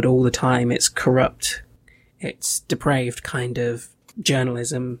Hollywood all the time. It's corrupt. It's depraved kind of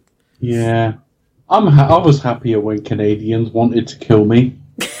journalism. Yeah. I was happier when Canadians wanted to kill me.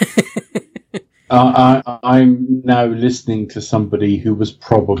 I'm now listening to somebody who was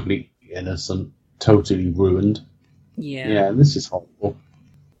probably innocent, totally ruined. Yeah, this is horrible.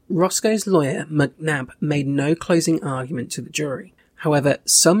 Roscoe's lawyer, McNabb, made no closing argument to the jury. However,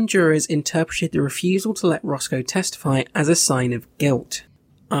 some jurors interpreted the refusal to let Roscoe testify as a sign of guilt.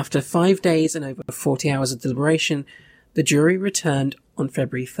 After 5 days and over 40 hours of deliberation, the jury returned on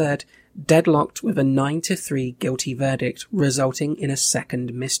February 3rd, deadlocked with a 9-3 guilty verdict, resulting in a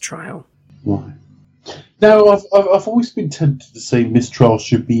second mistrial. Right. Now, I've always been tempted to say mistrial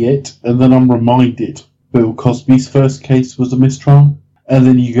should be it, and then I'm reminded Bill Cosby's first case was a mistrial, and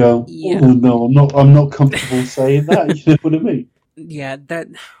then you go, oh no, I'm not comfortable saying that. You know what I mean? Yeah, that.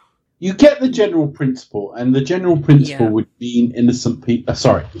 You get the general principle, and the general principle would mean innocent people.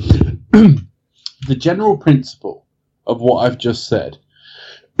 Sorry, the general principle of what I've just said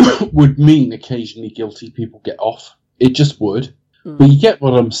would mean occasionally guilty people get off. It just would. But you get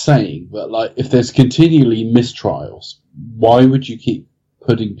what I'm saying, that like, if there's continually mistrials, why would you keep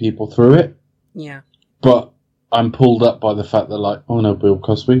putting people through it? Yeah. But I'm pulled up by the fact that, like, oh no, Bill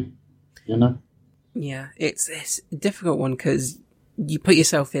Cosby, you know? Yeah, it's a difficult one, because you put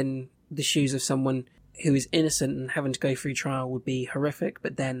yourself in the shoes of someone who is innocent, and having to go through trial would be horrific,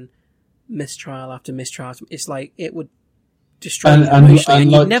 but then mistrial after mistrial, it's like, it would destroy you emotionally,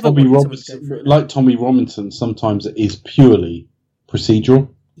 and like you never Tommy want Robinson, to go through. Like Tommy Robinson, sometimes it is purely procedural.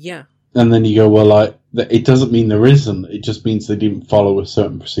 Yeah. And then you go, well, like, it doesn't mean there isn't, it just means they didn't follow a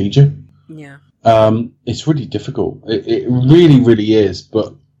certain procedure. Yeah. It's really difficult. It really, really is.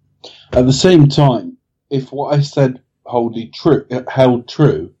 But At the same time, if what I said held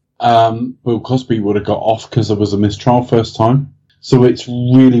true, Bill Cosby would have got off because there was a mistrial first time. So it's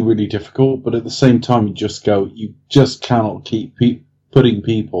really, really difficult. But at the same time, you just cannot keep putting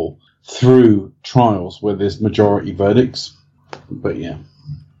people through trials where there's majority verdicts. But yeah.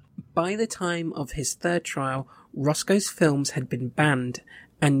 By the time of his third trial, Roscoe's films had been banned,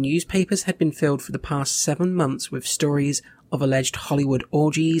 and newspapers had been filled for the past 7 months with stories of alleged Hollywood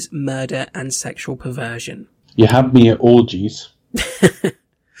orgies, murder, and sexual perversion. You had me at orgies.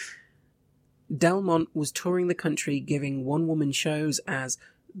 Delmont was touring the country giving one-woman shows as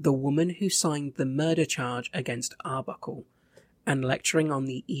the woman who signed the murder charge against Arbuckle, and lecturing on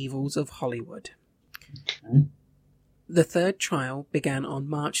the evils of Hollywood. Okay. The third trial began on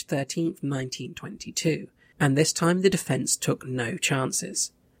March 13th, 1922, and this time the defence took no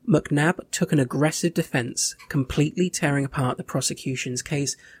chances. McNabb took an aggressive defence, completely tearing apart the prosecution's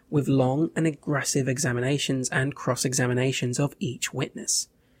case with long and aggressive examinations and cross-examinations of each witness.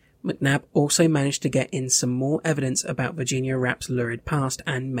 McNabb also managed to get in some more evidence about Virginia Rapp's lurid past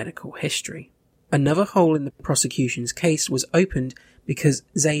and medical history. Another hole in the prosecution's case was opened because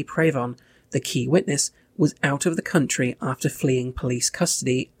Zay Pravon, the key witness, was out of the country after fleeing police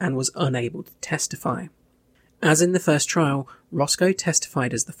custody and was unable to testify. As in the first trial, Roscoe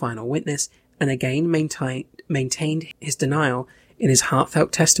testified as the final witness and again maintained his denial in his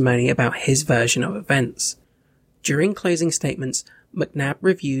heartfelt testimony about his version of events. During closing statements, McNabb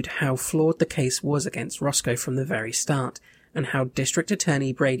reviewed how flawed the case was against Roscoe from the very start, and how District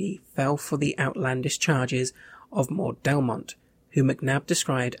Attorney Brady fell for the outlandish charges of Maud Delmont, who McNabb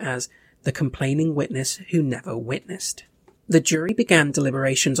described as the complaining witness who never witnessed. The jury began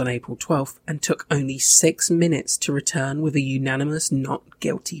deliberations on April 12th and took only 6 minutes to return with a unanimous not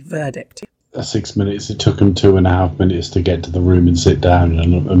guilty verdict. 6 minutes, it took them 2.5 minutes to get to the room and sit down,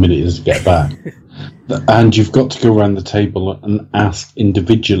 and a minute to get back. And you've got to go around the table and ask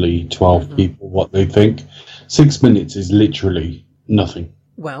individually 12 people what they think. 6 minutes is literally nothing.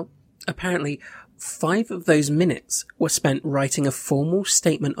 Well, apparently 5 of those minutes were spent writing a formal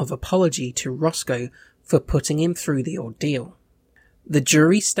statement of apology to Roscoe for putting him through the ordeal. The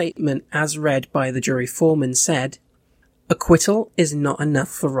jury statement, as read by the jury foreman, said, "Acquittal is not enough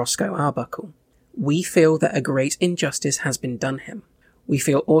for Roscoe Arbuckle. We feel that a great injustice has been done him. We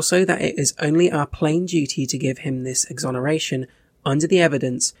feel also that it is only our plain duty to give him this exoneration under the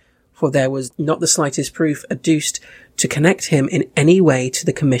evidence, for there was not the slightest proof adduced to connect him in any way to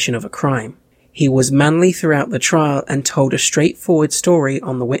the commission of a crime. He was manly throughout the trial and told a straightforward story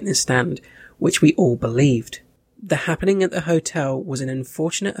on the witness stand, which we all believed. The happening at the hotel was an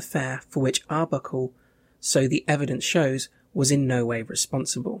unfortunate affair for which Arbuckle, so the evidence shows, was in no way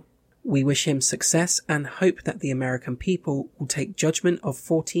responsible. We wish him success and hope that the American people will take judgment of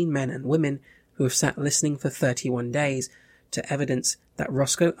 14 men and women who have sat listening for 31 days to evidence that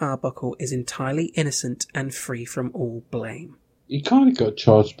Roscoe Arbuckle is entirely innocent and free from all blame." He kind of got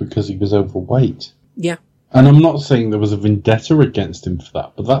charged because he was overweight. Yeah. And I'm not saying there was a vendetta against him for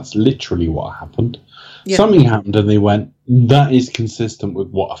that, but that's literally what happened. Yeah. Something happened and they went, that is consistent with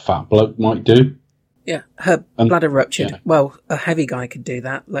what a fat bloke might do. Yeah, her bladder ruptured. Yeah. Well, a heavy guy could do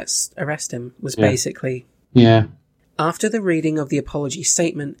that. Let's arrest him, was basically. Yeah. After the reading of the apology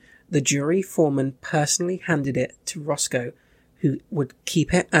statement, the jury foreman personally handed it to Roscoe, who would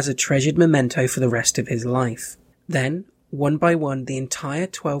keep it as a treasured memento for the rest of his life. Then, one by one, the entire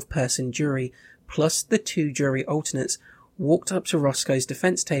 12-person jury, plus the 2 jury alternates, walked up to Roscoe's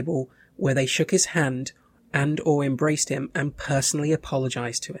defense table, where they shook his hand and or embraced him and personally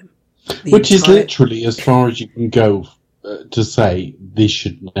apologized to him. Which is literally as far as you can go to say this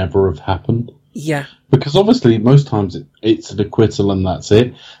should never have happened. Yeah. Because obviously most times it's an acquittal and that's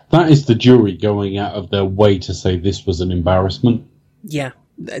it. That is the jury going out of their way to say this was an embarrassment. Yeah.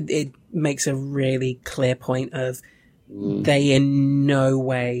 It makes a really clear point of they in no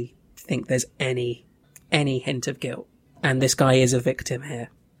way think there's any hint of guilt. And this guy is a victim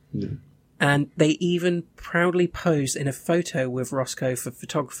here. Yeah. And they even proudly posed in a photo with Roscoe for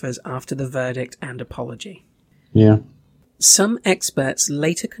photographers after the verdict and apology. Yeah. Some experts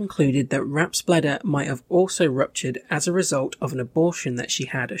later concluded that Rapp's bladder might have also ruptured as a result of an abortion that she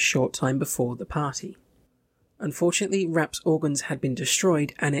had a short time before the party. Unfortunately, Rapp's organs had been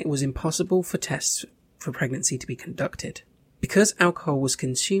destroyed and it was impossible for tests for pregnancy to be conducted. Because alcohol was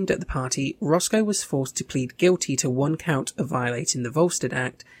consumed at the party, Roscoe was forced to plead guilty to 1 count of violating the Volstead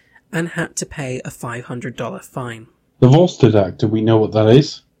Act and had to pay a $500 fine. The Volstead Act, do we know what that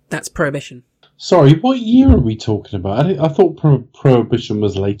is? That's prohibition. Sorry, what year are we talking about? I thought prohibition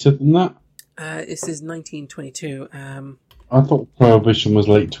was later than that. This is 1922. I thought Prohibition was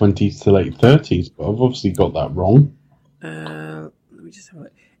late 20s to late 30s, but I've obviously got that wrong. Let me just have a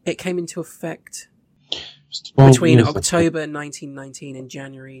look. It came into effect Between between October 1919 and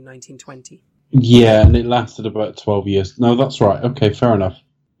January 1920. Yeah, and it lasted about 12 years. No, that's right. Okay, fair enough.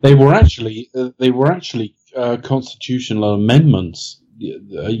 They were actually constitutional amendments.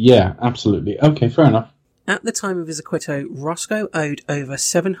 Yeah, absolutely. Okay, fair enough. At the time of his acquittal, Roscoe owed over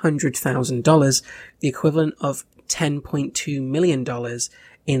 $700,000, the equivalent of $10.2 million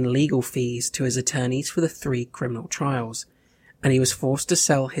in legal fees to his attorneys for the 3 criminal trials, and he was forced to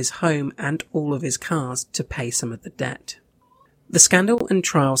sell his home and all of his cars to pay some of the debt. The scandal and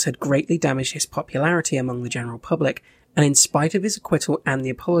trials had greatly damaged his popularity among the general public, and in spite of his acquittal and the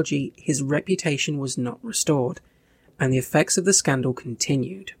apology, his reputation was not restored, and the effects of the scandal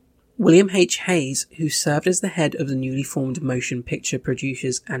continued. William H. Hayes, who served as the head of the newly formed Motion Picture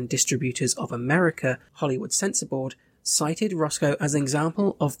Producers and Distributors of America, Hollywood Censor Board, cited Roscoe as an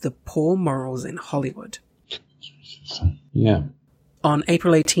example of the poor morals in Hollywood. Yeah. On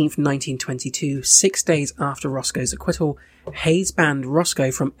April 18th, 1922, 6 days after Roscoe's acquittal, Hayes banned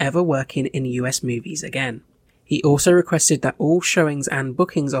Roscoe from ever working in US movies again. He also requested that all showings and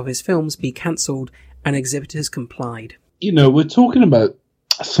bookings of his films be cancelled, and exhibitors complied. You know, we're talking about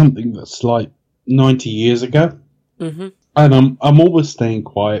something that's like 90 years ago. Mm-hmm. And I'm always staying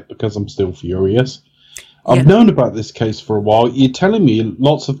quiet because I'm still furious. I've known about this case for a while. You're telling me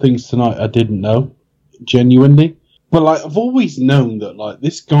lots of things tonight I didn't know, genuinely. But like, I've always known that like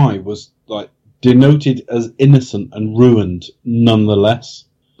this guy was like denoted as innocent and ruined nonetheless.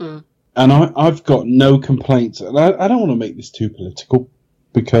 Mm. And I've got no complaints. And I don't want to make this too political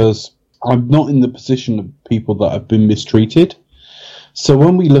because I'm not in the position of people that have been mistreated. So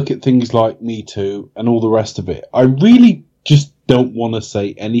when we look at things like Me Too and all the rest of it, I really just don't want to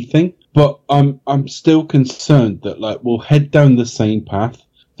say anything. But I'm still concerned that like we'll head down the same path,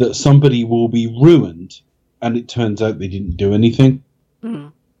 that somebody will be ruined, and it turns out they didn't do anything,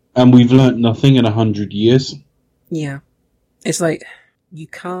 and we've learnt nothing in 100 years. Yeah, it's like you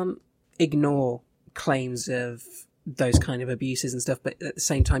can't ignore claims of those kind of abuses and stuff, but at the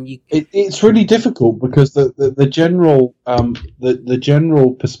same time, it's really difficult because the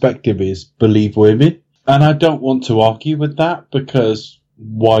general perspective is believe women, and I don't want to argue with that because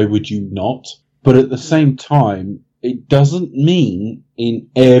why would you not? But at the same time, it doesn't mean in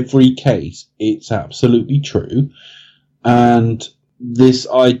every case it's absolutely true. And this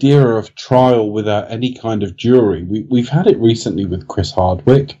idea of trial without any kind of jury, we've had it recently with Chris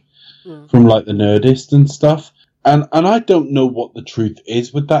Hardwick from like the Nerdist and stuff. And I don't know what the truth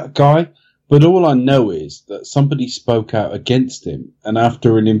is with that guy, but all I know is that somebody spoke out against him, and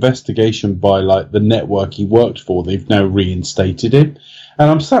after an investigation by like the network he worked for, they've now reinstated him. And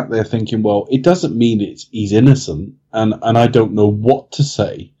I'm sat there thinking, well, it doesn't mean he's innocent, and I don't know what to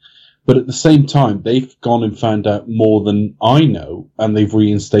say. But at the same time, they've gone and found out more than I know, and they've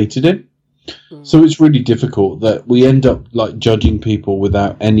reinstated him. So it's really difficult that we end up like judging people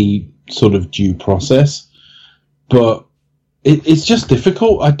without any sort of due process. But it's just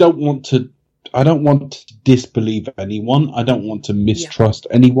difficult. I don't want to disbelieve anyone. I don't want to mistrust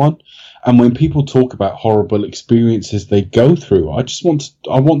anyone. And when people talk about horrible experiences they go through, I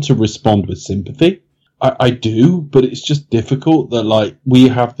want to respond with sympathy. I do, but it's just difficult that like we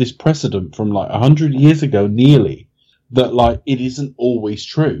have this precedent from like 100 years ago nearly that like it isn't always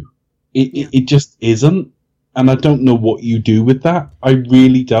true. It just isn't. And I don't know what you do with that. I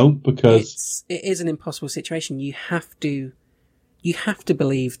really don't, because it is an impossible situation. You have to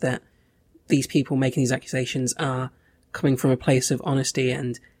believe that these people making these accusations are coming from a place of honesty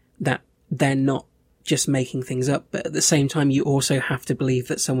and that they're not just making things up. But at the same time, you also have to believe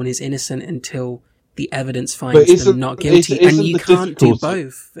that someone is innocent until the evidence finds them not guilty. And you can't do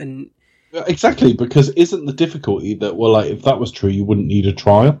both. And exactly, because isn't the difficulty that, well, like, if that was true, you wouldn't need a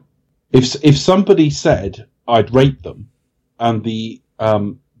trial? If somebody said, I'd rape them, and the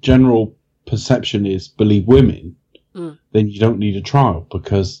general perception is believe women, then you don't need a trial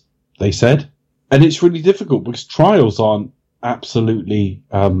because they said. And it's really difficult because trials aren't absolutely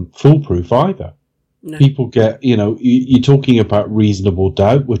foolproof either. No. People get, you're talking about reasonable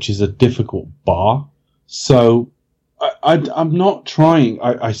doubt, which is a difficult bar. So I'm not trying.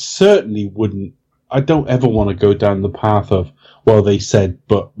 I certainly wouldn't. I don't ever want to go down the path of, well, they said,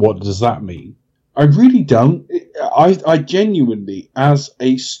 but what does that mean? I really don't. I genuinely, as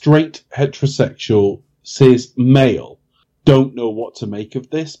a straight heterosexual cis male, don't know what to make of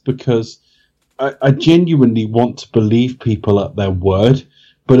this because I genuinely want to believe people at their word.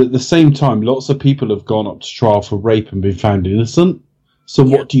 But at the same time, lots of people have gone up to trial for rape and been found innocent. So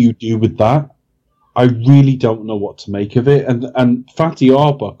what do you do with that? I really don't know what to make of it. And Fatty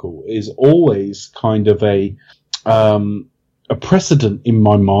Arbuckle is always kind of a precedent in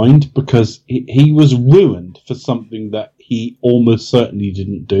my mind, because he was ruined for something that he almost certainly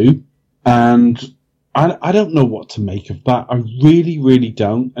didn't do. And I don't know what to make of that. I really, really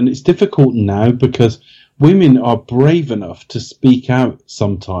don't. And it's difficult now because women are brave enough to speak out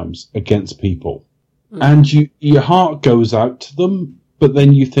sometimes against people. And your heart goes out to them, but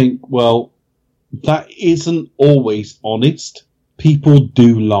then you think, well, that isn't always honest. People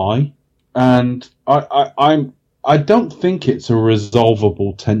do lie. And I don't think it's a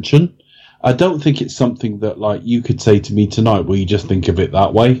resolvable tension. I don't think it's something that, like, you could say to me tonight, well, you just think of it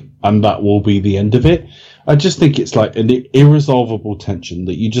that way, and that will be the end of it. I just think it's like an irresolvable tension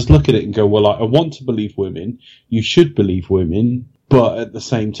that you just look at it and go, well, I want to believe women, you should believe women, but at the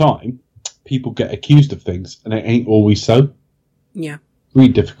same time, people get accused of things, and it ain't always so. Yeah.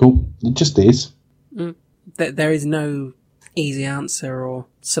 Really difficult. It just is. There is no easy answer or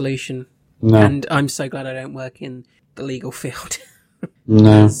solution. No. And I'm so glad I don't work in the legal field.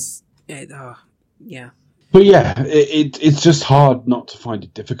 No. Yeah. But yeah, it's just hard not to find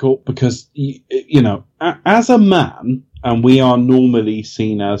it difficult because, you know, as a man, and we are normally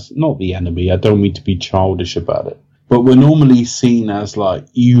seen as, not the enemy, I don't mean to be childish about it, but we're normally seen as like,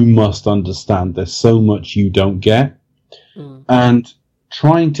 you must understand there's so much you don't get. And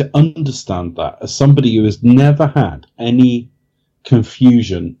trying to understand that as somebody who has never had any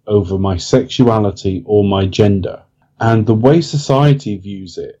confusion over my sexuality or my gender, and the way society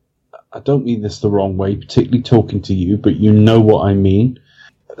views it, I don't mean this the wrong way, particularly talking to you, but you know what I mean.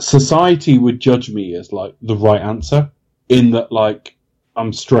 Society would judge me as like the right answer, in that like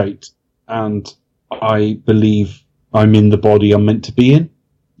I'm straight and I believe I'm in the body I'm meant to be in.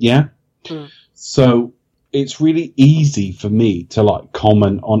 Yeah. So it's really easy for me to like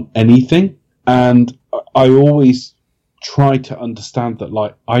comment on anything, and I always try to understand that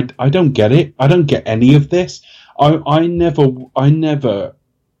like I don't get it. I don't get any of this.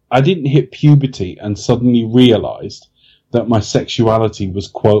 I didn't hit puberty and suddenly realized that my sexuality was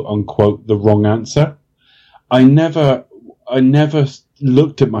quote unquote the wrong answer. I never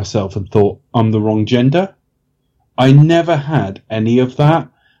looked at myself and thought I'm the wrong gender. I never had any of that.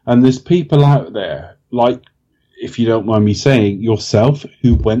 And there's people out there, like, if you don't mind me saying, yourself,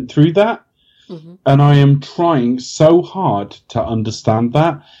 who went through that. And I am trying so hard to understand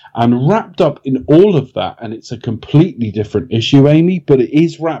that, and wrapped up in all of that, and it's a completely different issue, Amy, but it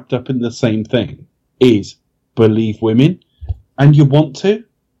is wrapped up in the same thing, is believe women, and you want to,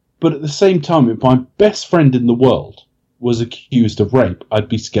 but at the same time, if my best friend in the world was accused of rape, I'd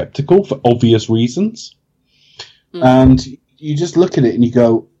be skeptical for obvious reasons. And you just look at it and you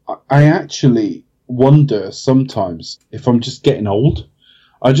go, I actually wonder sometimes if I'm just getting old.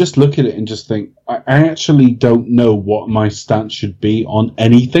 I just look at it and just think, I actually don't know what my stance should be on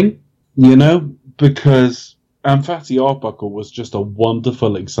anything, you know, because Fatty Arbuckle was just a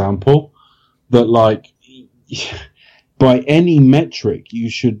wonderful example that, like, by any metric, you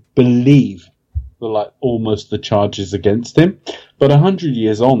should believe almost the charges against him. But 100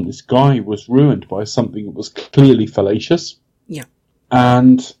 years on, this guy was ruined by something that was clearly fallacious. Yeah.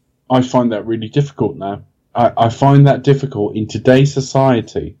 And I find that really difficult now. I find that difficult in today's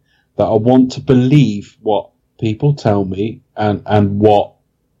society, that I want to believe what people tell me and what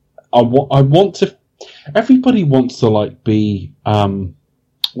I want to. Everybody wants to like be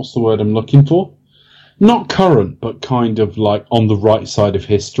what's the word I'm looking for? Not current, but kind of like on the right side of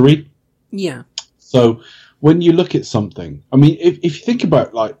history. Yeah. So when you look at something, I mean, if you think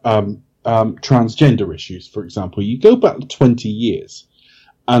about like transgender issues, for example, you go back 20 years,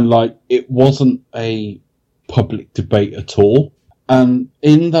 and like it wasn't a public debate at all. And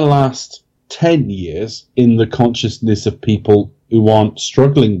in the last 10 years, in the consciousness of people who aren't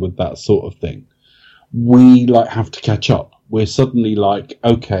struggling with that sort of thing, we like have to catch up. We're suddenly like,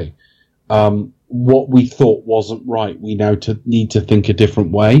 okay, what we thought wasn't right, we now need to think a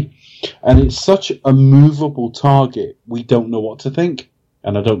different way. And it's such a movable target, we don't know what to think.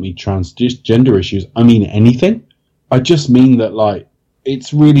 And I don't mean transgender issues, I mean anything. I just mean that like,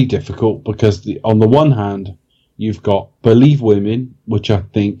 it's really difficult because on the one hand, you've got believe women, which I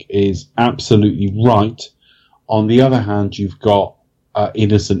think is absolutely right. On the other hand, you've got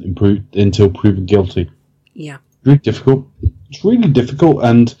innocent until proven guilty. Yeah. Really difficult. It's really difficult.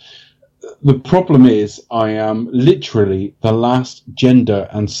 And the problem is I am literally the last gender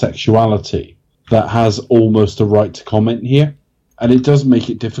and sexuality that has almost a right to comment here. And it does make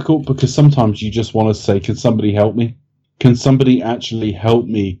it difficult because sometimes you just want to say, can somebody help me? Can somebody actually help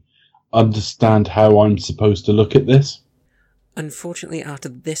me understand how I'm supposed to look at this? Unfortunately, after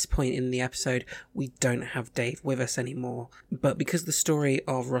this point in the episode, we don't have Dave with us anymore, but because the story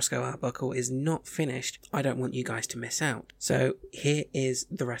of Roscoe Arbuckle is not finished, I don't want you guys to miss out. So here is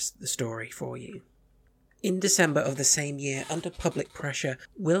the rest of the story for you. In December of the same year, under public pressure,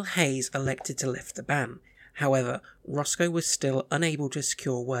 Will Hayes elected to lift the ban. However, Roscoe was still unable to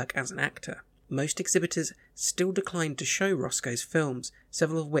secure work as an actor. Most exhibitors still declined to show Roscoe's films,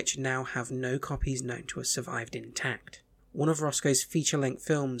 several of which now have no copies known to have survived intact. One of Roscoe's feature-length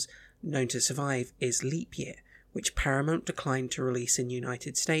films known to survive is Leap Year, which Paramount declined to release in the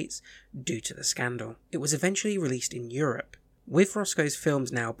United States due to the scandal. It was eventually released in Europe. With Roscoe's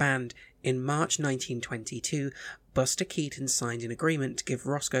films now banned, in March 1922, Buster Keaton signed an agreement to give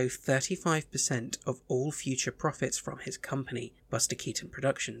Roscoe 35% of all future profits from his company, Buster Keaton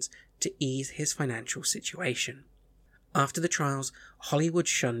Productions, to ease his financial situation. After the trials, Hollywood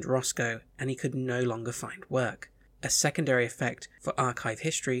shunned Roscoe and he could no longer find work. A secondary effect for archive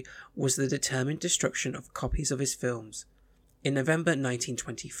history was the determined destruction of copies of his films. In November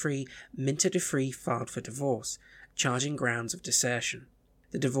 1923, Minter DeFree filed for divorce, charging grounds of desertion.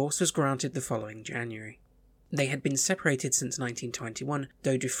 The divorce was granted the following January. They had been separated since 1921,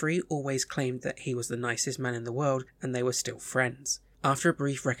 though DeFree always claimed that he was the nicest man in the world and they were still friends. After a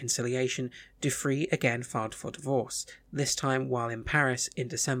brief reconciliation, DeFree again filed for divorce, this time while in Paris in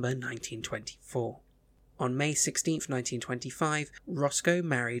December 1924. On May 16, 1925, Roscoe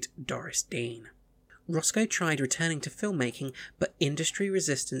married Doris Dean. Roscoe tried returning to filmmaking, but industry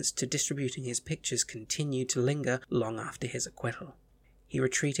resistance to distributing his pictures continued to linger long after his acquittal. He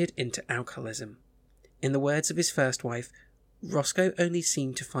retreated into alcoholism. In the words of his first wife, Roscoe only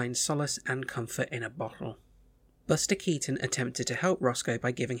seemed to find solace and comfort in a bottle. Buster Keaton attempted to help Roscoe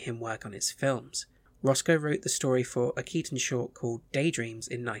by giving him work on his films. Roscoe wrote the story for a Keaton short called Daydreams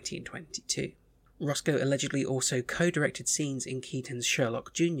in 1922. Roscoe allegedly also co-directed scenes in Keaton's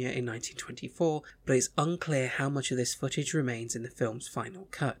Sherlock Jr. in 1924, but it's unclear how much of this footage remains in the film's final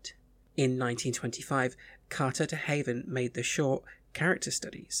cut. In 1925, Carter de Haven made the short Character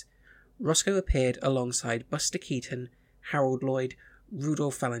Studies. Roscoe appeared alongside Buster Keaton, Harold Lloyd,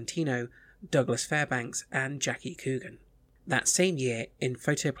 Rudolph Valentino, Douglas Fairbanks, and Jackie Coogan. That same year, in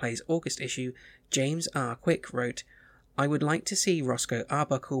Photoplay's August issue, James R. Quick wrote, "I would like to see Roscoe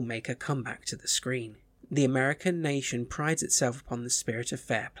Arbuckle make a comeback to the screen. The American nation prides itself upon the spirit of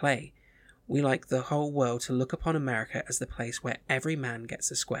fair play. We like the whole world to look upon America as the place where every man gets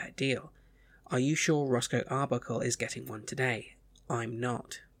a square deal. Are you sure Roscoe Arbuckle is getting one today? I'm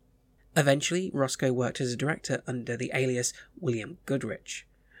not." Eventually, Roscoe worked as a director under the alias William Goodrich.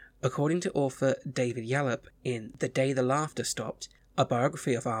 According to author David Yallop in The Day the Laughter Stopped, a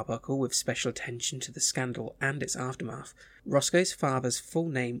biography of Arbuckle with special attention to the scandal and its aftermath, Roscoe's father's full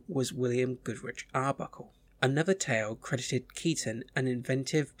name was William Goodrich Arbuckle. Another tale credited Keaton, an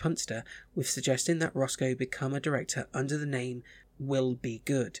inventive punster, with suggesting that Roscoe become a director under the name Will Be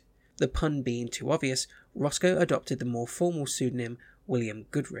Good. The pun being too obvious, Roscoe adopted the more formal pseudonym William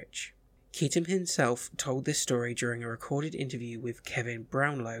Goodrich. Keaton himself told this story during a recorded interview with Kevin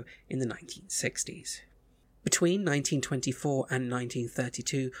Brownlow in the 1960s. Between 1924 and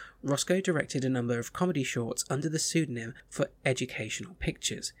 1932, Roscoe directed a number of comedy shorts under the pseudonym for Educational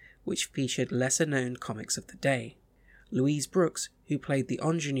Pictures, which featured lesser-known comics of the day. Louise Brooks, who played the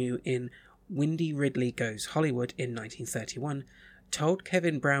ingenue in Wendy Ridley Goes Hollywood in 1931, told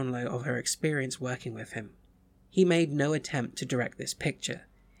Kevin Brownlow of her experience working with him. He made no attempt to direct this picture.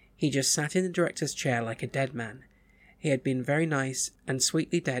 He just sat in the director's chair like a dead man. He had been very nice and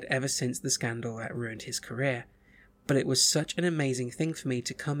sweetly dead ever since the scandal that ruined his career. But it was such an amazing thing for me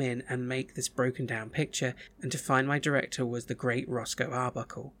to come in and make this broken down picture and to find my director was the great Roscoe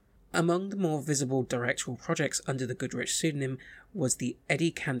Arbuckle. Among the more visible directorial projects under the Goodrich pseudonym was the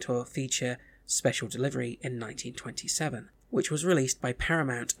Eddie Cantor feature Special Delivery in 1927, which was released by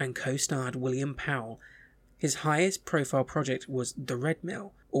Paramount and co-starred William Powell. His highest profile project was The Red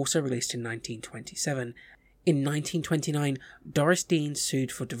Mill, also released in 1927. In 1929, Doris Dean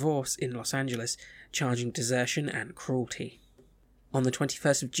sued for divorce in Los Angeles, charging desertion and cruelty. On the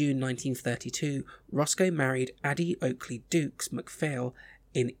 21st of June 1932, Roscoe married Addie Oakley Dukes MacPhail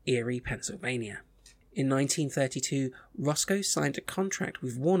in Erie, Pennsylvania. In 1932, Roscoe signed a contract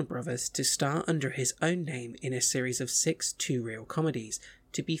with Warner Brothers to star under his own name in a series of 6 two-reel comedies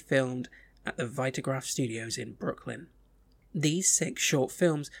to be filmed at the Vitagraph Studios in Brooklyn. These 6 short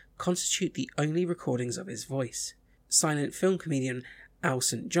films constitute the only recordings of his voice. Silent film comedian Al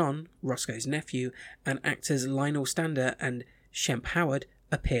St. John, Roscoe's nephew, and actors Lionel Stander and Shemp Howard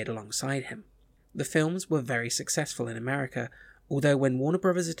appeared alongside him. The films were very successful in America, although when Warner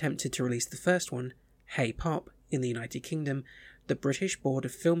Brothers attempted to release the first one, Hey Pop, in the United Kingdom, the British Board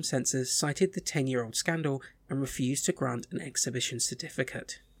of Film Censors cited the 10-year-old scandal and refused to grant an exhibition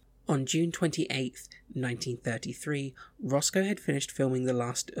certificate. On June 28, 1933, Roscoe had finished filming the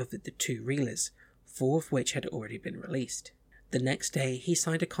last of the two reelers, 4 of which had already been released. The next day, he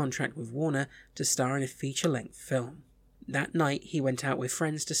signed a contract with Warner to star in a feature-length film. That night, he went out with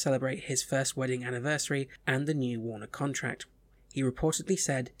friends to celebrate his first wedding anniversary and the new Warner contract. He reportedly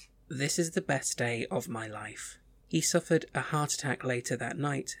said, "This is the best day of my life." He suffered a heart attack later that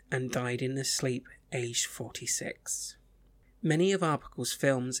night and died in his sleep, aged 46. Many of Arbuckle's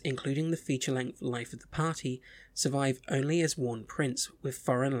films, including the feature-length Life of the Party, survive only as worn prints with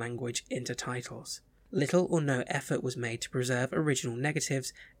foreign language intertitles. Little or no effort was made to preserve original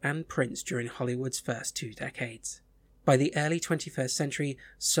negatives and prints during Hollywood's first 2 decades. By the early 21st century,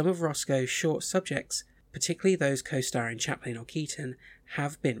 some of Roscoe's short subjects, particularly those co-starring Chaplin or Keaton,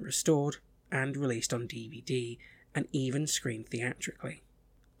 have been restored and released on DVD, and even screened theatrically.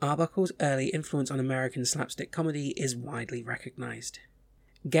 Arbuckle's early influence on American slapstick comedy is widely recognised.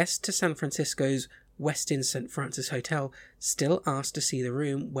 Guests to San Francisco's Westin St. Francis Hotel still ask to see the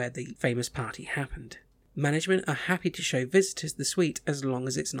room where the famous party happened. Management are happy to show visitors the suite as long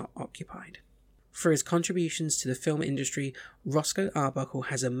as it's not occupied. For his contributions to the film industry, Roscoe Arbuckle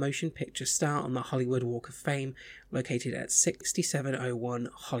has a motion picture star on the Hollywood Walk of Fame, located at 6701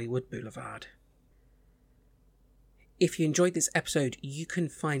 Hollywood Boulevard. If you enjoyed this episode, you can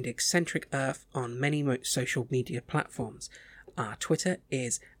find Eccentric Earth on many social media platforms. Our Twitter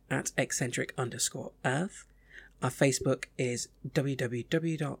is @eccentric_earth. Our Facebook is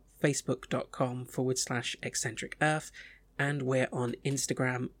www.facebook.com/eccentric earth, and we're on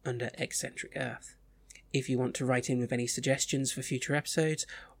Instagram under Eccentric Earth. If you want to write in with any suggestions for future episodes,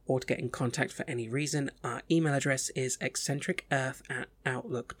 or to get in contact for any reason, our email address is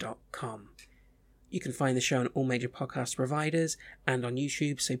eccentricearth@outlook.com. You can find the show on all major podcast providers and on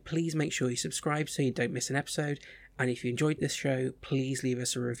YouTube, so please make sure you subscribe so you don't miss an episode, and if you enjoyed this show, please leave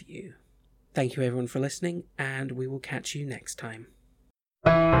us a review. Thank you everyone for listening, and we will catch you next time.